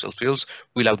polluting fossil fuels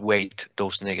will outweigh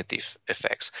those negative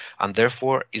effects. And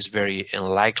therefore, it's very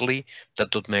unlikely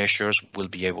that those measures will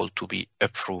be able to be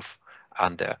approved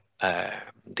under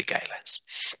the guidelines.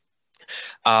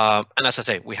 And as I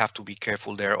say, we have to be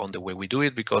careful there on the way we do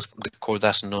it, because the court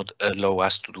does not allow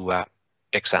us to do a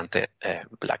ex-ante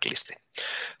blacklisting.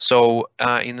 So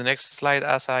in the next slide,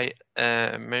 as I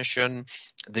mentioned,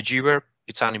 the GBER,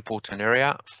 it's an important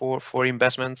area for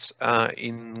investments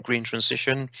in green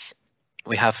transition.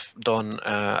 We have done,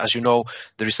 as you know,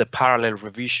 there is a parallel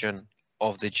revision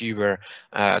of the GBER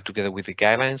together with the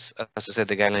guidelines. As I said,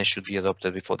 the guidelines should be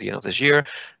adopted before the end of this year.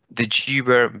 The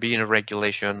GBER, being a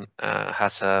regulation,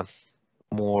 has a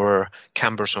more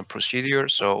cumbersome procedure,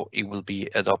 so it will be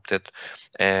adopted,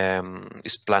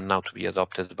 is planned now to be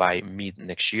adopted by mid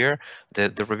next year,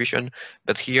 the revision.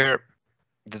 But here,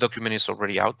 the document is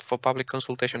already out for public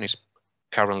consultation, is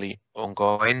currently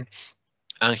ongoing.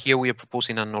 And here we are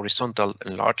proposing an horizontal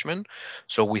enlargement,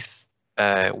 so with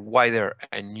wider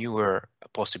and newer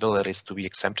possibilities to be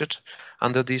exempted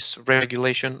under this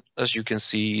regulation, as you can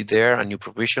see there, and new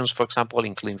provisions, for example,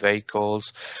 in clean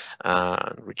vehicles,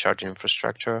 recharging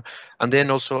infrastructure, and then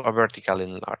also a vertical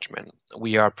enlargement.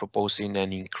 We are proposing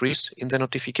an increase in the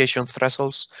notification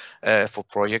thresholds for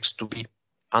projects to be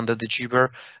under the GBER,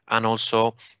 and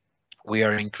also we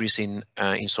are increasing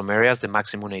in some areas the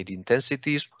maximum aid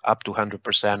intensities up to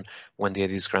 100% when the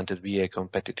aid is granted via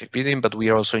competitive bidding, but we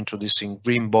are also introducing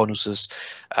green bonuses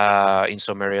in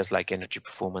some areas like energy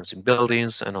performance in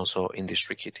buildings and also in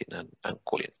district heating and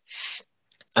cooling.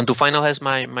 And to finalize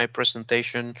my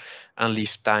presentation and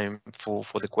leave time for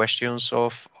the questions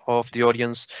of the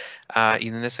audience,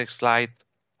 in the next slide,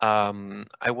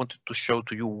 I wanted to show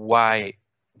to you why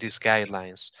these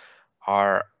guidelines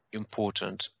are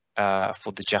important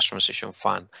for the Just Transition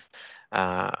Fund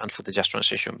and for the Just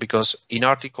Transition, because in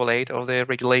Article 8 of the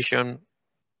regulation,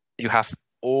 you have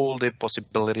all the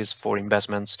possibilities for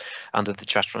investments under the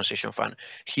Just Transition Fund.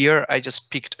 Here, I just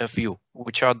picked a few,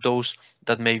 which are those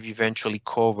that may be eventually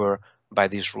covered by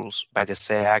these rules, by the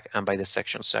CEEAG and by the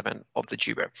Section 7 of the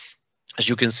GBER. As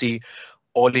you can see,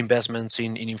 all investments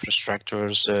in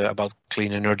infrastructures about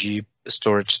clean energy,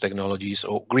 storage technologies,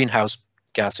 or greenhouse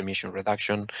gas emission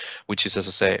reduction, which is, as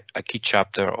I say, a key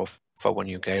chapter of our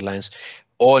new guidelines.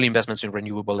 All investments in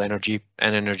renewable energy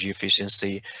and energy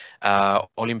efficiency,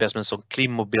 all investments on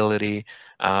clean mobility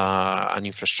and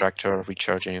infrastructure,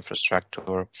 recharging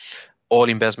infrastructure, all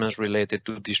investments related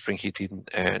to district heating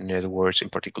networks, in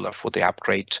particular for the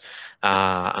upgrade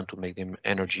and to make them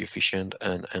energy efficient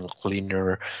and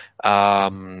cleaner.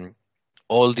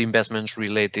 All the investments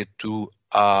related to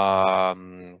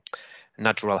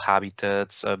natural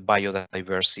habitats,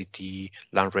 biodiversity,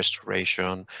 land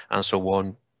restoration, and so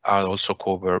on are also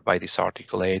covered by this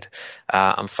Article 8.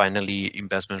 And finally,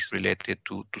 investments related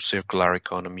to circular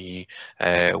economy,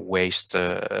 waste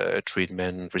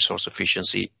treatment, resource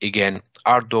efficiency, again,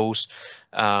 are those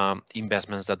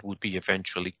investments that would be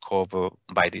eventually covered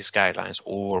by these guidelines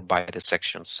or by the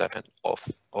Section 7 of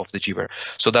the JTM.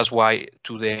 So that's why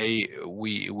today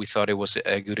we thought it was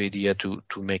a good idea to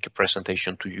make a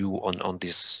presentation to you on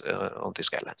these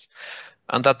guidelines.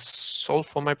 And that's all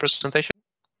for my presentation.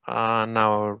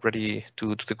 Now ready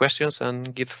to do the questions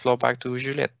and give the floor back to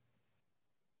Juliette.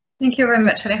 Thank you very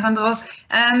much, Alejandro.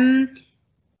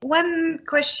 One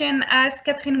question, as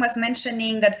Catherine was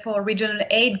mentioning, that for regional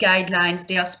aid guidelines,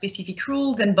 there are specific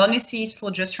rules and bonuses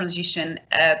for just transition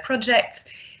projects.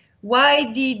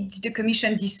 Why did the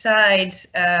Commission decide,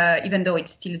 even though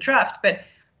it's still a draft, but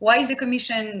why is the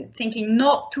Commission thinking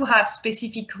not to have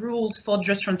specific rules for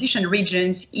just transition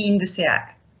regions in the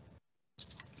CEEAG?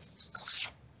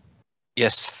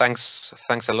 Yes, thanks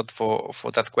a lot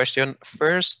for that question.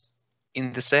 First,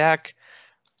 in the CEEAG,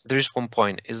 there is one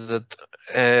point, is that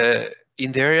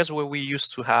in the areas where we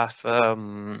used to have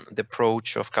the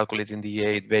approach of calculating the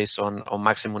aid based on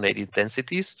maximum aid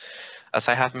intensities, as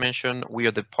I have mentioned, we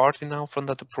are departing now from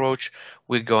that approach.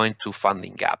 We're going to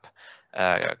funding gap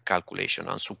calculation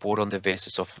and support on the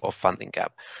basis of funding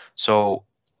gap. So,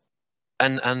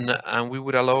 and we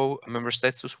would allow member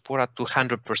states to support up to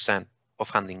 100% of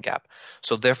funding gap.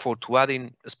 So therefore, to add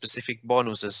in specific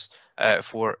bonuses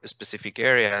for specific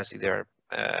areas, either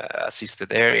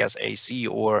assisted areas, AC,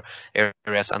 or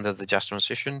areas under the just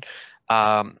transition,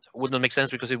 would not make sense,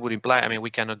 because it would imply, I mean,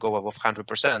 we cannot go above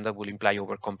 100%. That would imply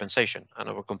overcompensation, and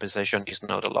overcompensation is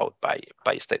not allowed by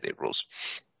state aid rules.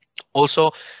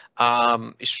 Also,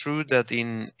 it's true that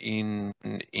in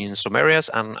some areas,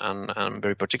 and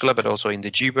very particular, but also in the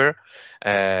JTM,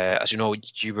 as you know,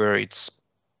 JTM, it's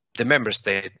the member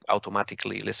state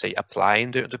automatically, let's say,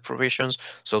 applying the provisions.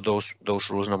 So those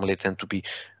rules normally tend to be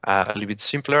a little bit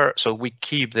simpler. So we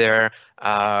keep there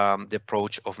the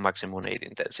approach of maximum aid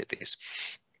intensities.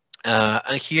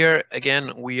 And here,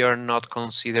 again, we are not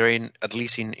considering, at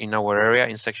least in our area,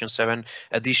 in Section 7,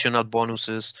 additional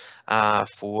bonuses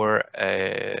for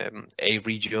A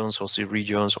regions or C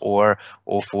regions or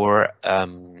for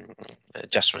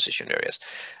just transition areas.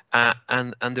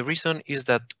 And the reason is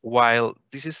that while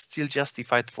this is still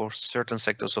justified for certain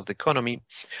sectors of the economy,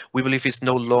 we believe it's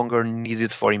no longer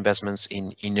needed for investments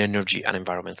in energy and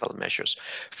environmental measures.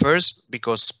 First,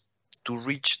 because to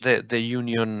reach the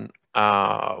Union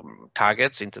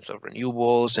targets in terms of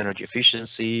renewables, energy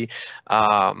efficiency,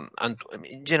 and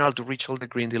in general, to reach all the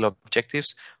Green Deal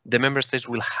objectives, the member states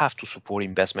will have to support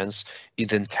investments in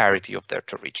the entirety of their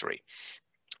territory.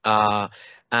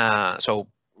 So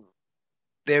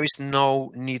there is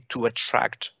no need to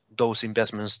attract those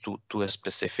investments to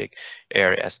specific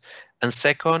areas. And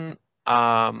second,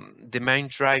 the main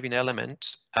driving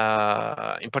element,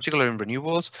 in particular in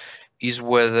renewables, is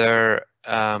whether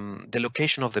the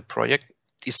location of the project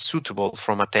is suitable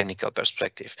from a technical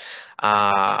perspective.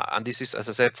 And this is, as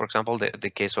I said, for example,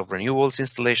 the case of renewables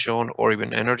installation or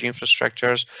even energy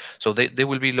infrastructures. So they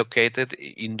will be located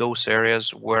in those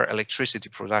areas where electricity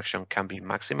production can be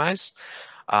maximized,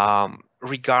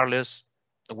 regardless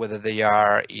whether they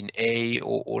are in A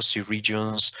or C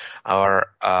regions or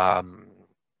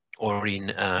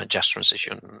in just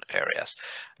transition areas.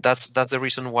 That's the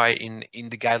reason why in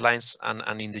the guidelines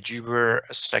and in the JTM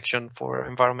section for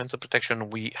environmental protection,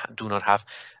 we do not have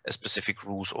specific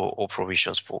rules or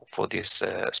provisions for these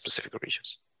specific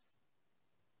regions.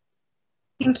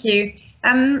 Thank you.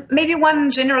 Maybe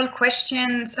one general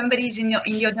question. Somebody's in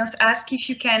the audience asked if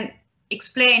you can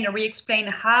explain or re-explain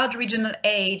how the regional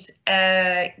aid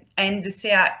and the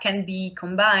CEEAG can be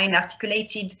combined,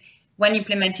 articulated when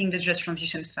implementing the Just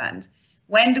Transition Fund.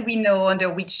 When do we know under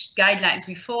which guidelines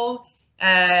we fall,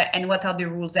 and what are the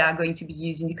rules that are going to be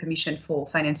used in the Commission for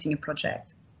financing a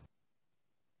project?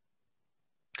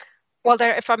 Well,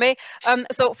 there, if I may,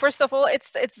 so first of all,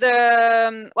 it's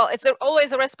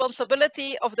always a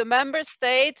responsibility of the member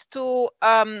state to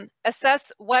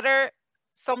assess whether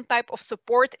some type of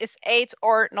support is aid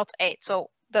or not aid.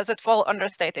 So does it fall under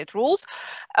state aid rules?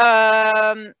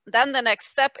 Then the next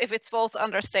step, if it falls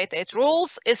under state aid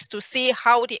rules, is to see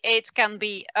how the aid can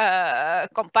be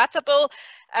compatible.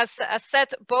 As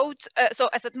said,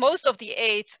 most of the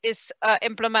aid is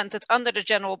implemented under the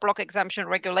general block exemption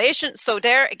regulation. So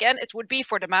there again, it would be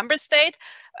for the member state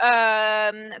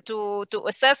to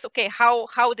assess, okay,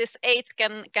 how this aid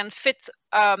can fit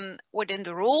within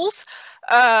the rules,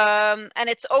 and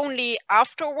it's only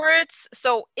afterwards.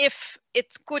 So if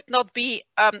it could not be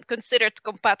considered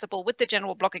compatible with the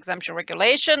general block exemption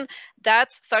regulation,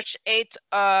 that such aid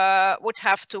would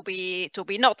have to be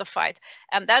notified,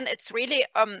 and then it's really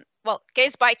well,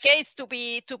 case by case to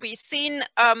be seen.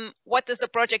 What is the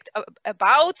project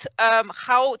about?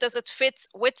 How does it fit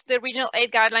with the regional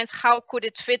aid guidelines? How could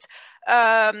it fit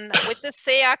with the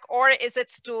CEEAG, or is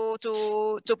it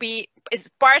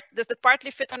does it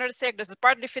partly fit under the CEEAG? Does it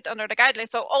partly fit under the guidelines?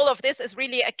 So all of this is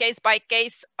really a case by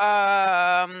case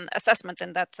assessment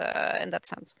in that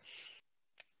sense.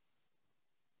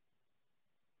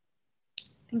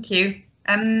 Thank you.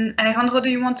 Alejandro,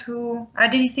 do you want to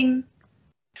add anything?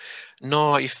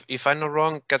 No, if I'm not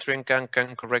wrong, Catherine can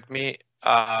correct me.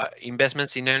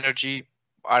 Investments in energy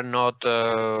are not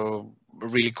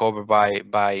really covered by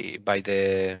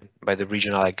the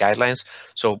regional guidelines.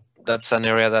 So that's an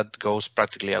area that goes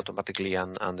practically automatically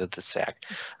under the CEEAG.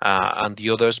 And the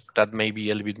others that may be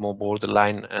a little bit more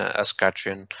borderline, as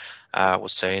Catherine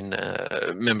was saying,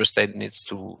 member state needs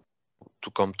to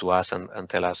come to us and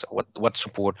tell us what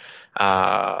support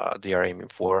they are aiming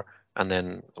for, and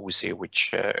then we see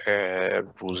which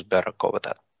rules better cover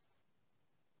that.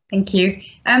 Thank you.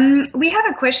 We have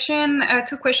a question,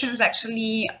 two questions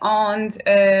actually, on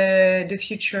the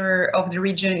future of the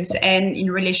regions and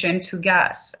in relation to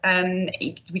gas,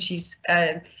 which is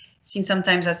seen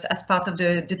sometimes as part of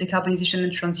the decarbonization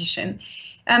and transition.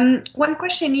 One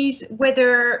question is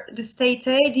whether the state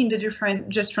aid in the different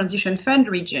Just Transition Fund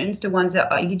regions, the ones that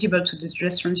are eligible to the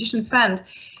Just Transition Fund,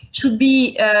 should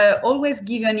be always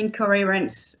given in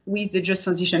coherence with the Just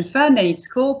Transition Fund and its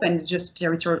scope and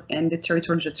the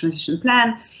territorial Just Transition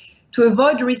Plan, to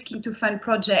avoid risking to fund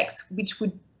projects which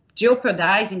would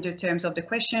jeopardize, in the terms of the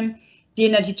question, the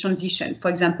energy transition, for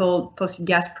example, fossil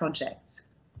gas projects.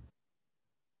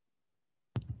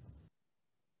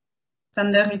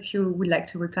 Sander, if you would like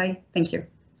to reply, thank you.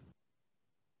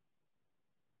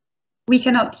 We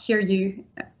cannot hear you.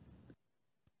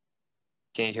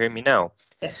 Can you hear me now?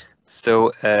 Yes.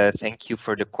 So thank you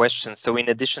for the question. So in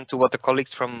addition to what the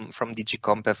colleagues from DG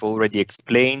Comp have already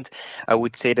explained, I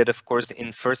would say that, of course,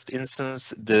 in first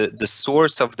instance, the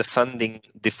source of the funding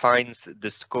defines the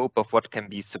scope of what can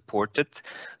be supported.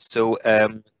 So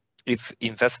if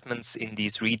investments in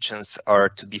these regions are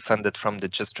to be funded from the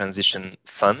Just Transition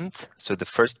Fund, so the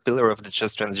first pillar of the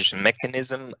Just Transition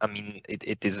mechanism, I mean,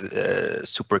 it is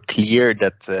super clear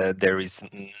that there is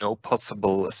no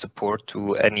possible support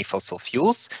to any fossil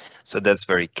fuels. So that's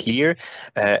very clear.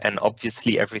 And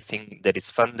obviously, everything that is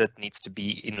funded needs to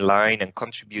be in line and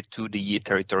contribute to the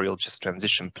territorial Just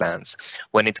Transition plans.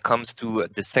 When it comes to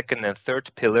the second and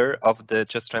third pillar of the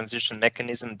Just Transition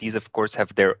mechanism, these, of course,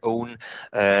 have their own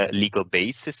legal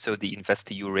basis. So the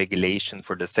InvestEU regulation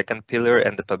for the second pillar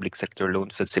and the public sector loan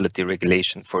facility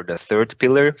regulation for the third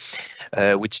pillar,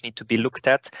 which need to be looked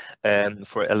at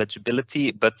for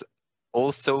eligibility. But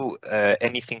also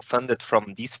anything funded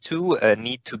from these two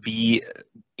need to be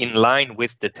in line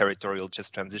with the territorial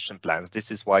Just Transition plans.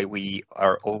 This is why we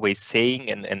are always saying,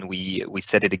 and we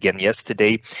said it again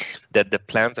yesterday, that the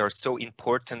plans are so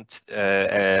important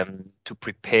to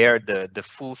prepare the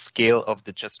full scale of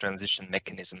the Just Transition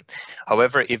mechanism.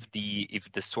 However, if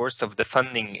the source of the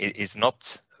funding is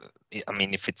not, I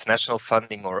mean, if it's national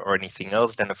funding or anything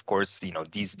else, then of course, you know,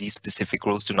 these specific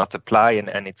rules do not apply,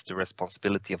 and it's the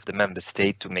responsibility of the member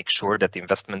state to make sure that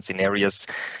investments in areas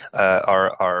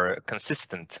are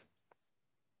consistent.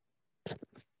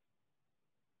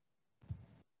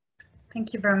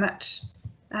 Thank you very much.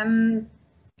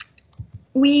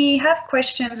 We have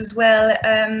questions as well.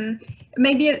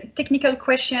 Maybe a technical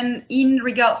question in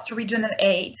regards to regional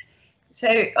aid. So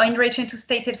in relation to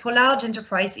state aid for large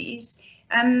enterprises,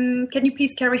 can you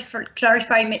please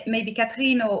clarify, maybe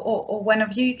Catherine or one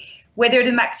of you, whether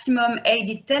the maximum aid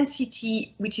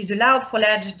intensity which is allowed for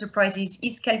large enterprises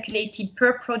is calculated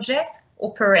per project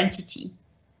or per entity?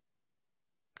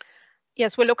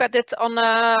 Yes, we look at it on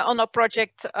a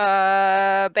project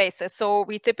basis. So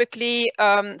we typically,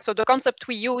 so the concept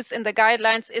we use in the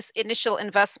guidelines is initial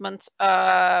investment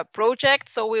project.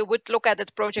 So we would look at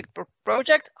it project per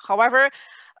project. However,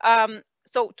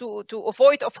 so to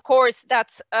avoid, of course,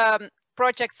 that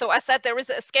project. So as said, there is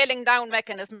a scaling down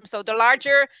mechanism. So the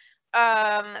larger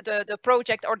the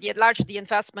project or the larger the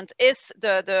investment is,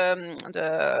 the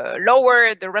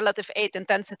lower the relative aid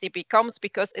intensity becomes,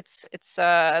 because it's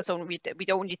so we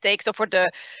only take, so for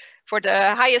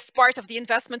the highest part of the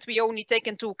investment, we only take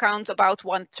into account about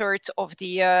 1/3 of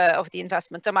the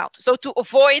investment amount. So to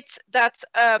avoid that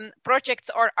projects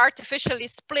are artificially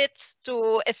split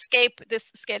to escape this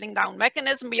scaling down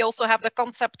mechanism, we also have the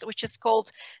concept which is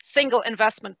called single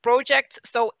investment project.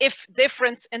 So if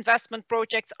different investment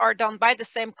projects are done by the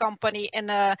same company in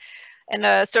a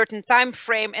certain time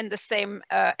frame in the same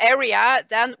area,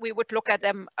 then we would look at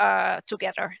them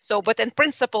together. So, but in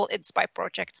principle, it's by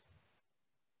project.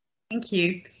 Thank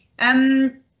you.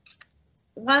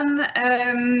 One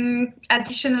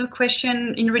additional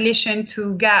question in relation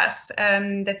to gas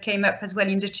that came up as well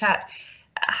in the chat.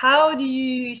 How do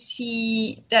you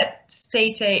see that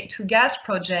state aid to gas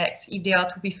projects, if they are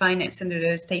to be financed under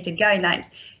the stated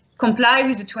guidelines, comply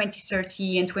with the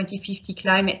 2030 and 2050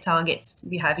 climate targets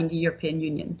we have in the European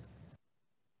Union?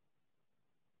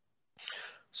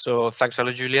 So thanks a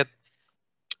lot, Juliet.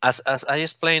 As I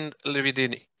explained a little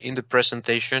bit in the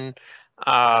presentation,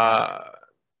 what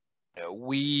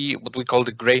we call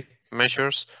the gray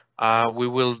measures, we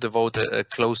will devote a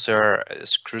closer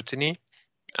scrutiny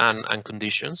and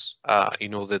conditions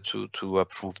in order to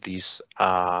approve these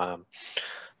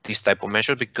type of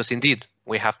measures, because indeed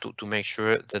we have to make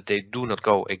sure that they do not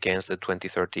go against the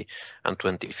 2030 and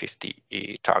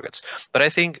 2050 targets. But I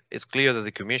think it's clear that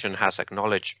the Commission has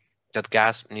acknowledged that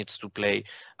gas needs to play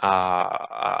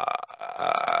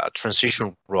a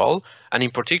transition role, and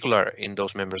in particular in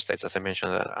those member states, as I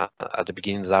mentioned at the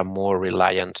beginning, that are more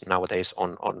reliant nowadays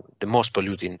on the most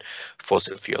polluting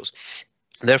fossil fuels.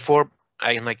 Therefore,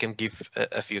 I can give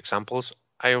a few examples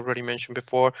I already mentioned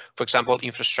before. For example,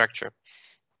 infrastructure.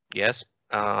 Yes,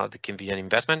 there can be an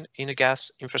investment in a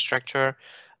gas infrastructure,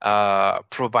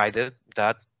 provided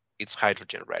that it's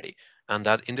hydrogen ready, and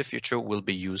that in the future will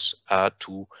be used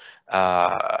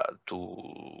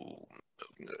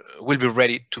will be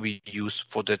ready to be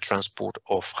used for the transport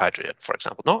of hydrogen, for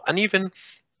example. No, and even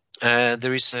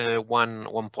there is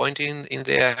one point in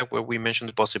there where we mentioned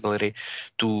the possibility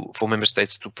for member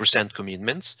states to present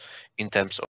commitments in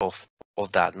terms of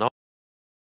that, no,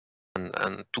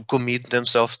 and to commit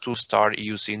themselves to start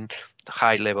using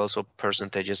high levels of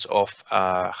percentages of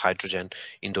hydrogen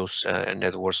in those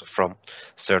networks from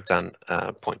certain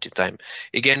point in time.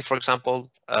 Again, for example,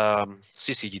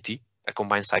 CCGT, a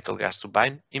combined cycle gas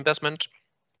turbine investment,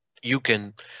 you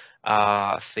can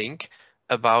think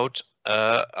about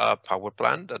a power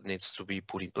plant that needs to be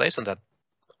put in place, and that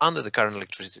under the current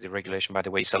electricity regulation, by the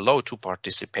way, is allowed to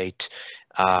participate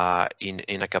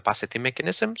in a capacity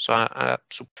mechanism. So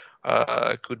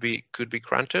could be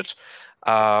granted,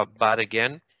 but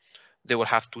again, they will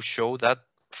have to show that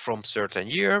from certain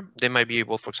year they might be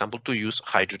able, for example, to use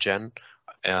hydrogen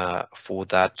for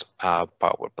that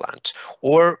power plant,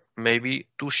 or maybe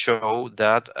to show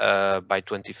that by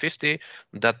 2050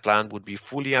 that plant would be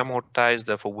fully amortized,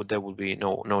 therefore there will be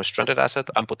no stranded asset,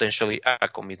 and potentially a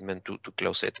commitment to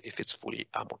close it if it's fully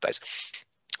amortized.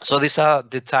 So these are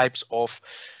the types of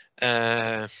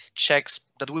checks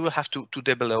that we will have to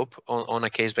develop on a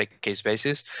case-by-case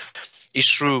basis. It's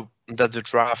true that the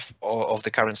draft of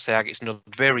the current CEEAG is not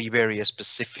very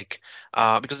specific,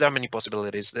 because there are many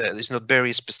possibilities. It's not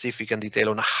very specific and detailed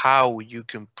on how you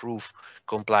can prove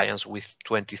compliance with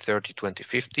 2030,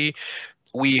 2050.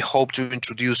 We hope to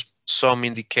introduce some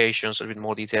indications, a bit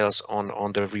more details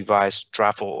on the revised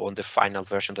draft or on the final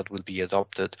version that will be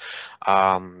adopted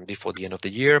before the end of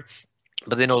the year.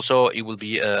 But then also it will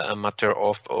be a matter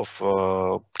of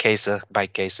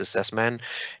case-by-case assessment.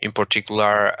 In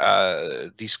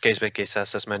particular, this case-by-case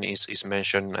assessment is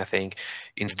mentioned, I think,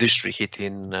 in the district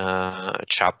heating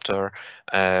chapter,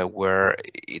 where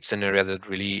it's an area that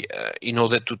really, in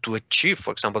order to achieve,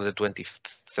 for example, the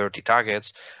 2030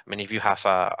 targets, I mean, if you have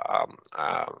a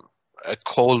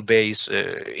coal-based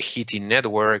heating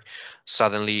network,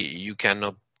 suddenly you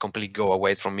cannot completely go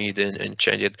away from it and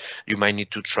change it. You might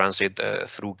need to transit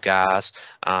through gas,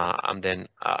 and then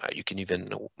you can even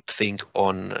think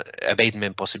on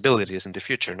abatement possibilities in the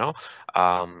future, no?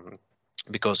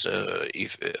 Because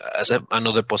if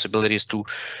another possibility is to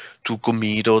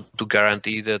commit or to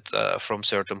guarantee that from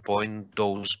certain point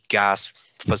those gas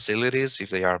facilities,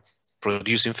 if they are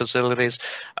producing facilities,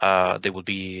 they will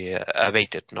be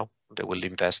abated, no? They will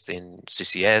invest in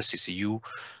CCS, CCU,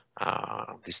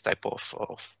 this type of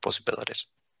possibilities.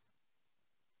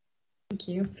 Thank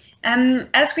you.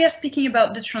 As we are speaking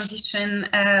about the transition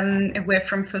away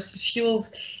from fossil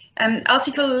fuels,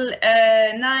 Article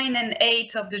 9 and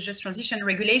 8 of the Just Transition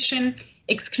Regulation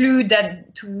exclude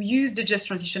that to use the Just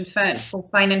Transition Fund for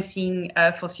financing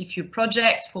fossil fuel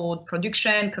projects for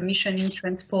production, commissioning,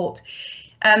 transport.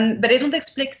 But they don't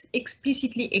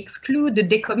explicitly exclude the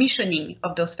decommissioning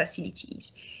of those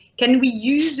facilities. Can we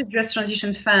use the Just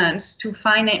Transition Funds to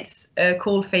finance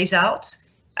coal phase out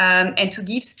and to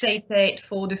give state aid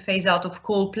for the phase out of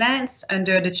coal plants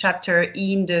under the chapter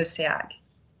in the CEEAG?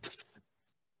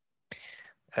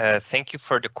 Thank you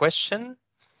for the question.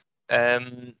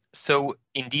 So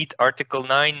indeed, Article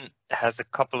 9 has a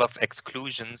couple of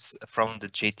exclusions from the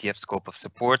JTF scope of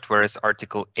support, whereas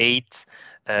Article 8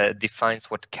 defines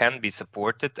what can be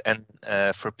supported. And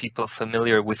for people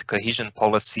familiar with cohesion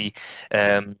policy,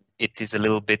 it is a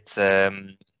little bit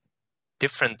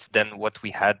different than what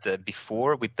we had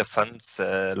before with the funds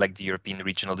like the European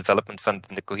Regional Development Fund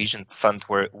and the Cohesion Fund,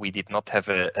 where we did not have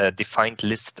a defined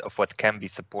list of what can be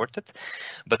supported.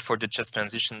 But for the Just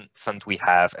Transition Fund, we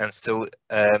have. And so,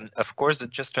 of course, the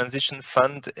Just Transition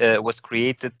Fund was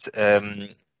created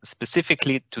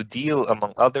specifically to deal,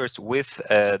 among others, with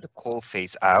the coal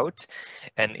phase out,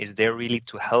 and is there really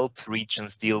to help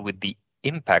regions deal with the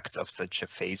impacts of such a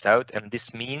phase out. And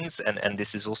this means, and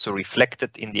this is also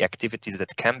reflected in the activities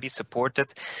that can be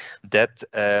supported, that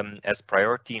as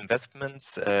priority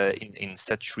investments in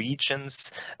such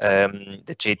regions,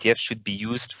 the JTF should be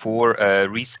used for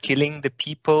reskilling the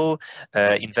people,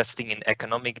 investing in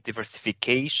economic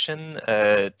diversification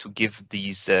to give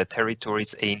these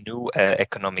territories a new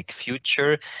economic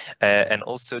future, and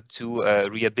also to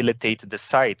rehabilitate the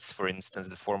sites, for instance,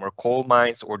 the former coal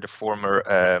mines or the former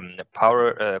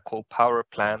coal power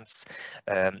plants.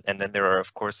 And then there are,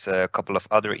 of course, a couple of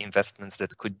other investments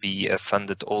that could be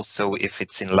funded also if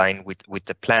it's in line with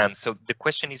the plan. So the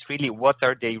question is really, what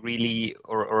are they really,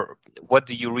 or what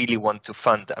do you really want to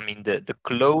fund? I mean, the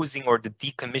closing or the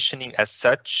decommissioning as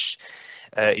such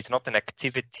is not an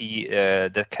activity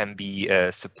that can be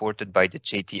supported by the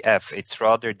JTF. It's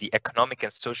rather the economic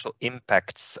and social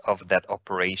impacts of that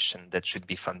operation that should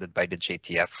be funded by the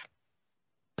JTF.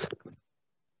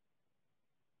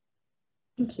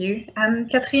 Thank you.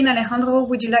 Catherine, Alejandro,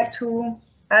 would you like to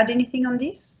add anything on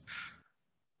this?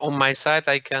 On my side,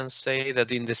 I can say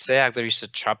that in the CEEAG there is a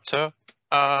chapter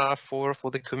for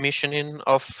the commissioning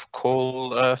of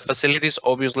coal facilities.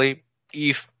 Obviously,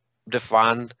 if the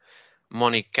fund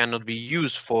money cannot be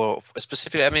used for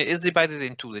specifically, I mean, it's divided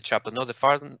into the chapter. No, the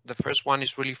first one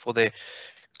is really for the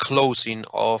closing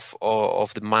of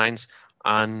the mines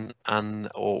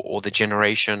or the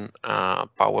generation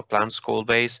power plants coal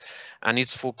base, and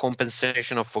it's for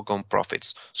compensation of foregone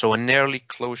profits. So an early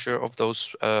closure of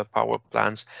those power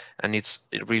plants, and it's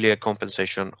really a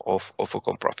compensation of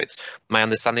foregone profits. My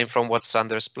understanding from what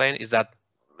Sander explained is that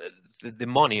the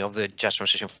money of the Just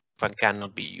Transition Fund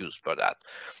cannot be used for that.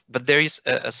 But there is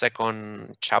a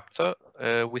second chapter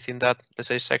within that, let's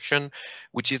say, section,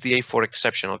 which is the aid for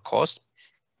exceptional cost,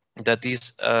 that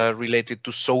is related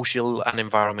to social and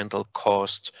environmental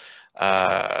costs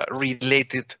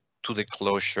related to the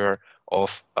closure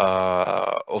of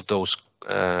those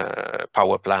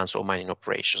power plants or mining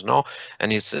operations, no?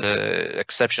 And it's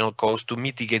exceptional cost to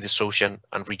mitigate the social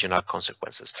and regional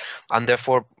consequences. And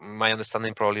therefore, my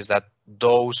understanding probably is that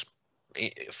those,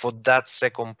 for that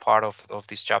second part of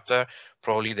this chapter,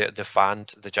 probably the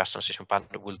fund, the Just Transition Fund,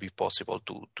 will be possible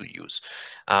to use.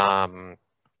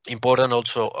 Important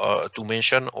also to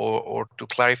mention or to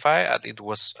clarify, that it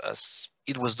was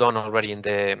done already in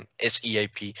the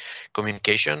CEEAG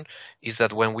communication, is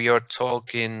that when we are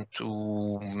talking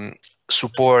to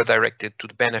support directed to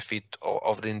the benefit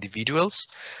of the individuals,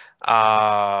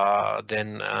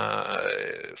 then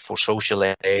for social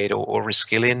aid or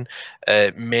reskilling,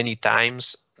 many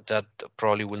times that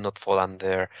probably will not fall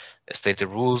under stated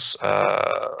rules,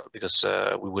 because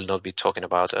we will not be talking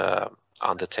about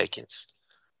undertakings,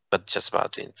 but just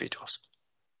about the individuals.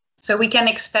 So we can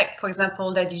expect, for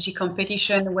example, that DG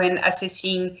Competition, when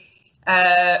assessing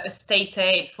a state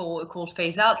aid for a coal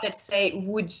phase out, let's say,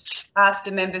 would ask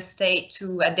the member state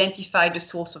to identify the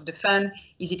source of the fund.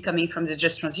 Is it coming from the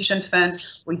Just Transition Fund,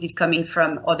 or is it coming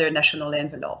from other national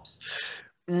envelopes?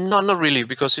 No, not really,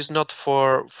 because it's not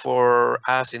for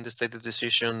us in the stated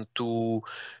decision to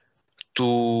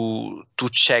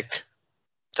check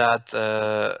that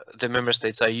the member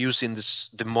states are using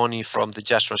the money from the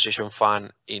Just Transition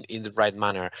Fund in the right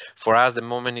manner. For us, the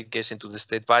moment it gets into the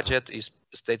state budget is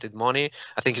stated money.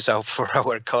 I think it's for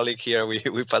our colleague here.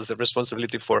 We pass the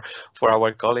responsibility for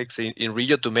our colleagues in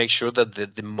Rio to make sure that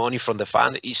the money from the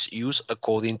fund is used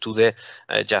according to the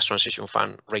Just Transition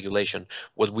Fund regulation.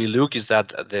 What we look is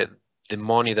that the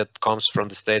money that comes from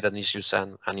the state and is used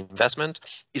an investment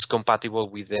is compatible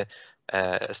with the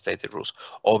stated rules.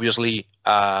 Obviously,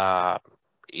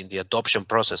 in the adoption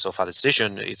process of a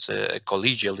decision, it's a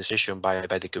collegial decision by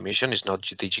the Commission. It's not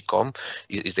DG Com,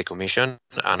 it's the Commission,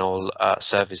 and all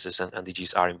services and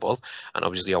DGs are involved. And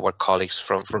obviously, our colleagues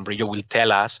from Rio will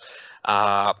tell us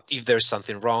if there's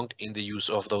something wrong in the use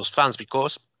of those funds,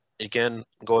 because, again,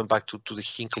 going back to the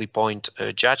Hinckley Point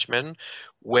judgment,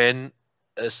 when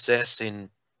assessing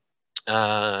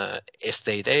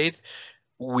state aid,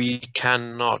 we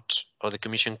cannot, or the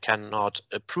Commission cannot,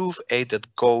 approve aid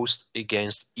that goes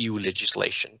against EU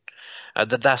legislation.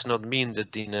 That does not mean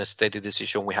that in a stated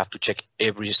decision we have to check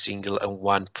every single and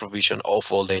one provision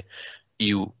of all the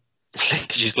EU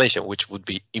legislation, which would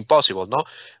be impossible, no?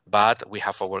 But we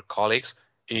have our colleagues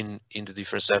in the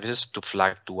different services to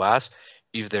flag to us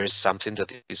if there is something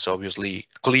that is obviously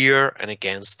clear and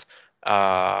against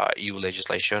EU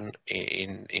legislation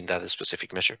in that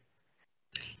specific measure.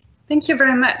 Thank you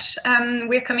very much.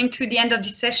 We're coming to the end of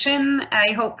this session.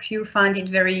 I hope you find it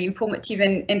very informative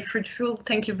and fruitful.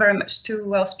 Thank you very much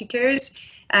to our speakers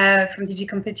from DG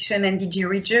Competition and DG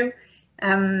Regio.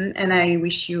 And I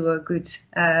wish you a good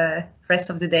rest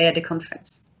of the day at the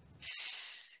conference.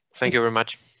 Thank you very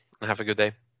much and have a good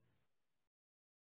day.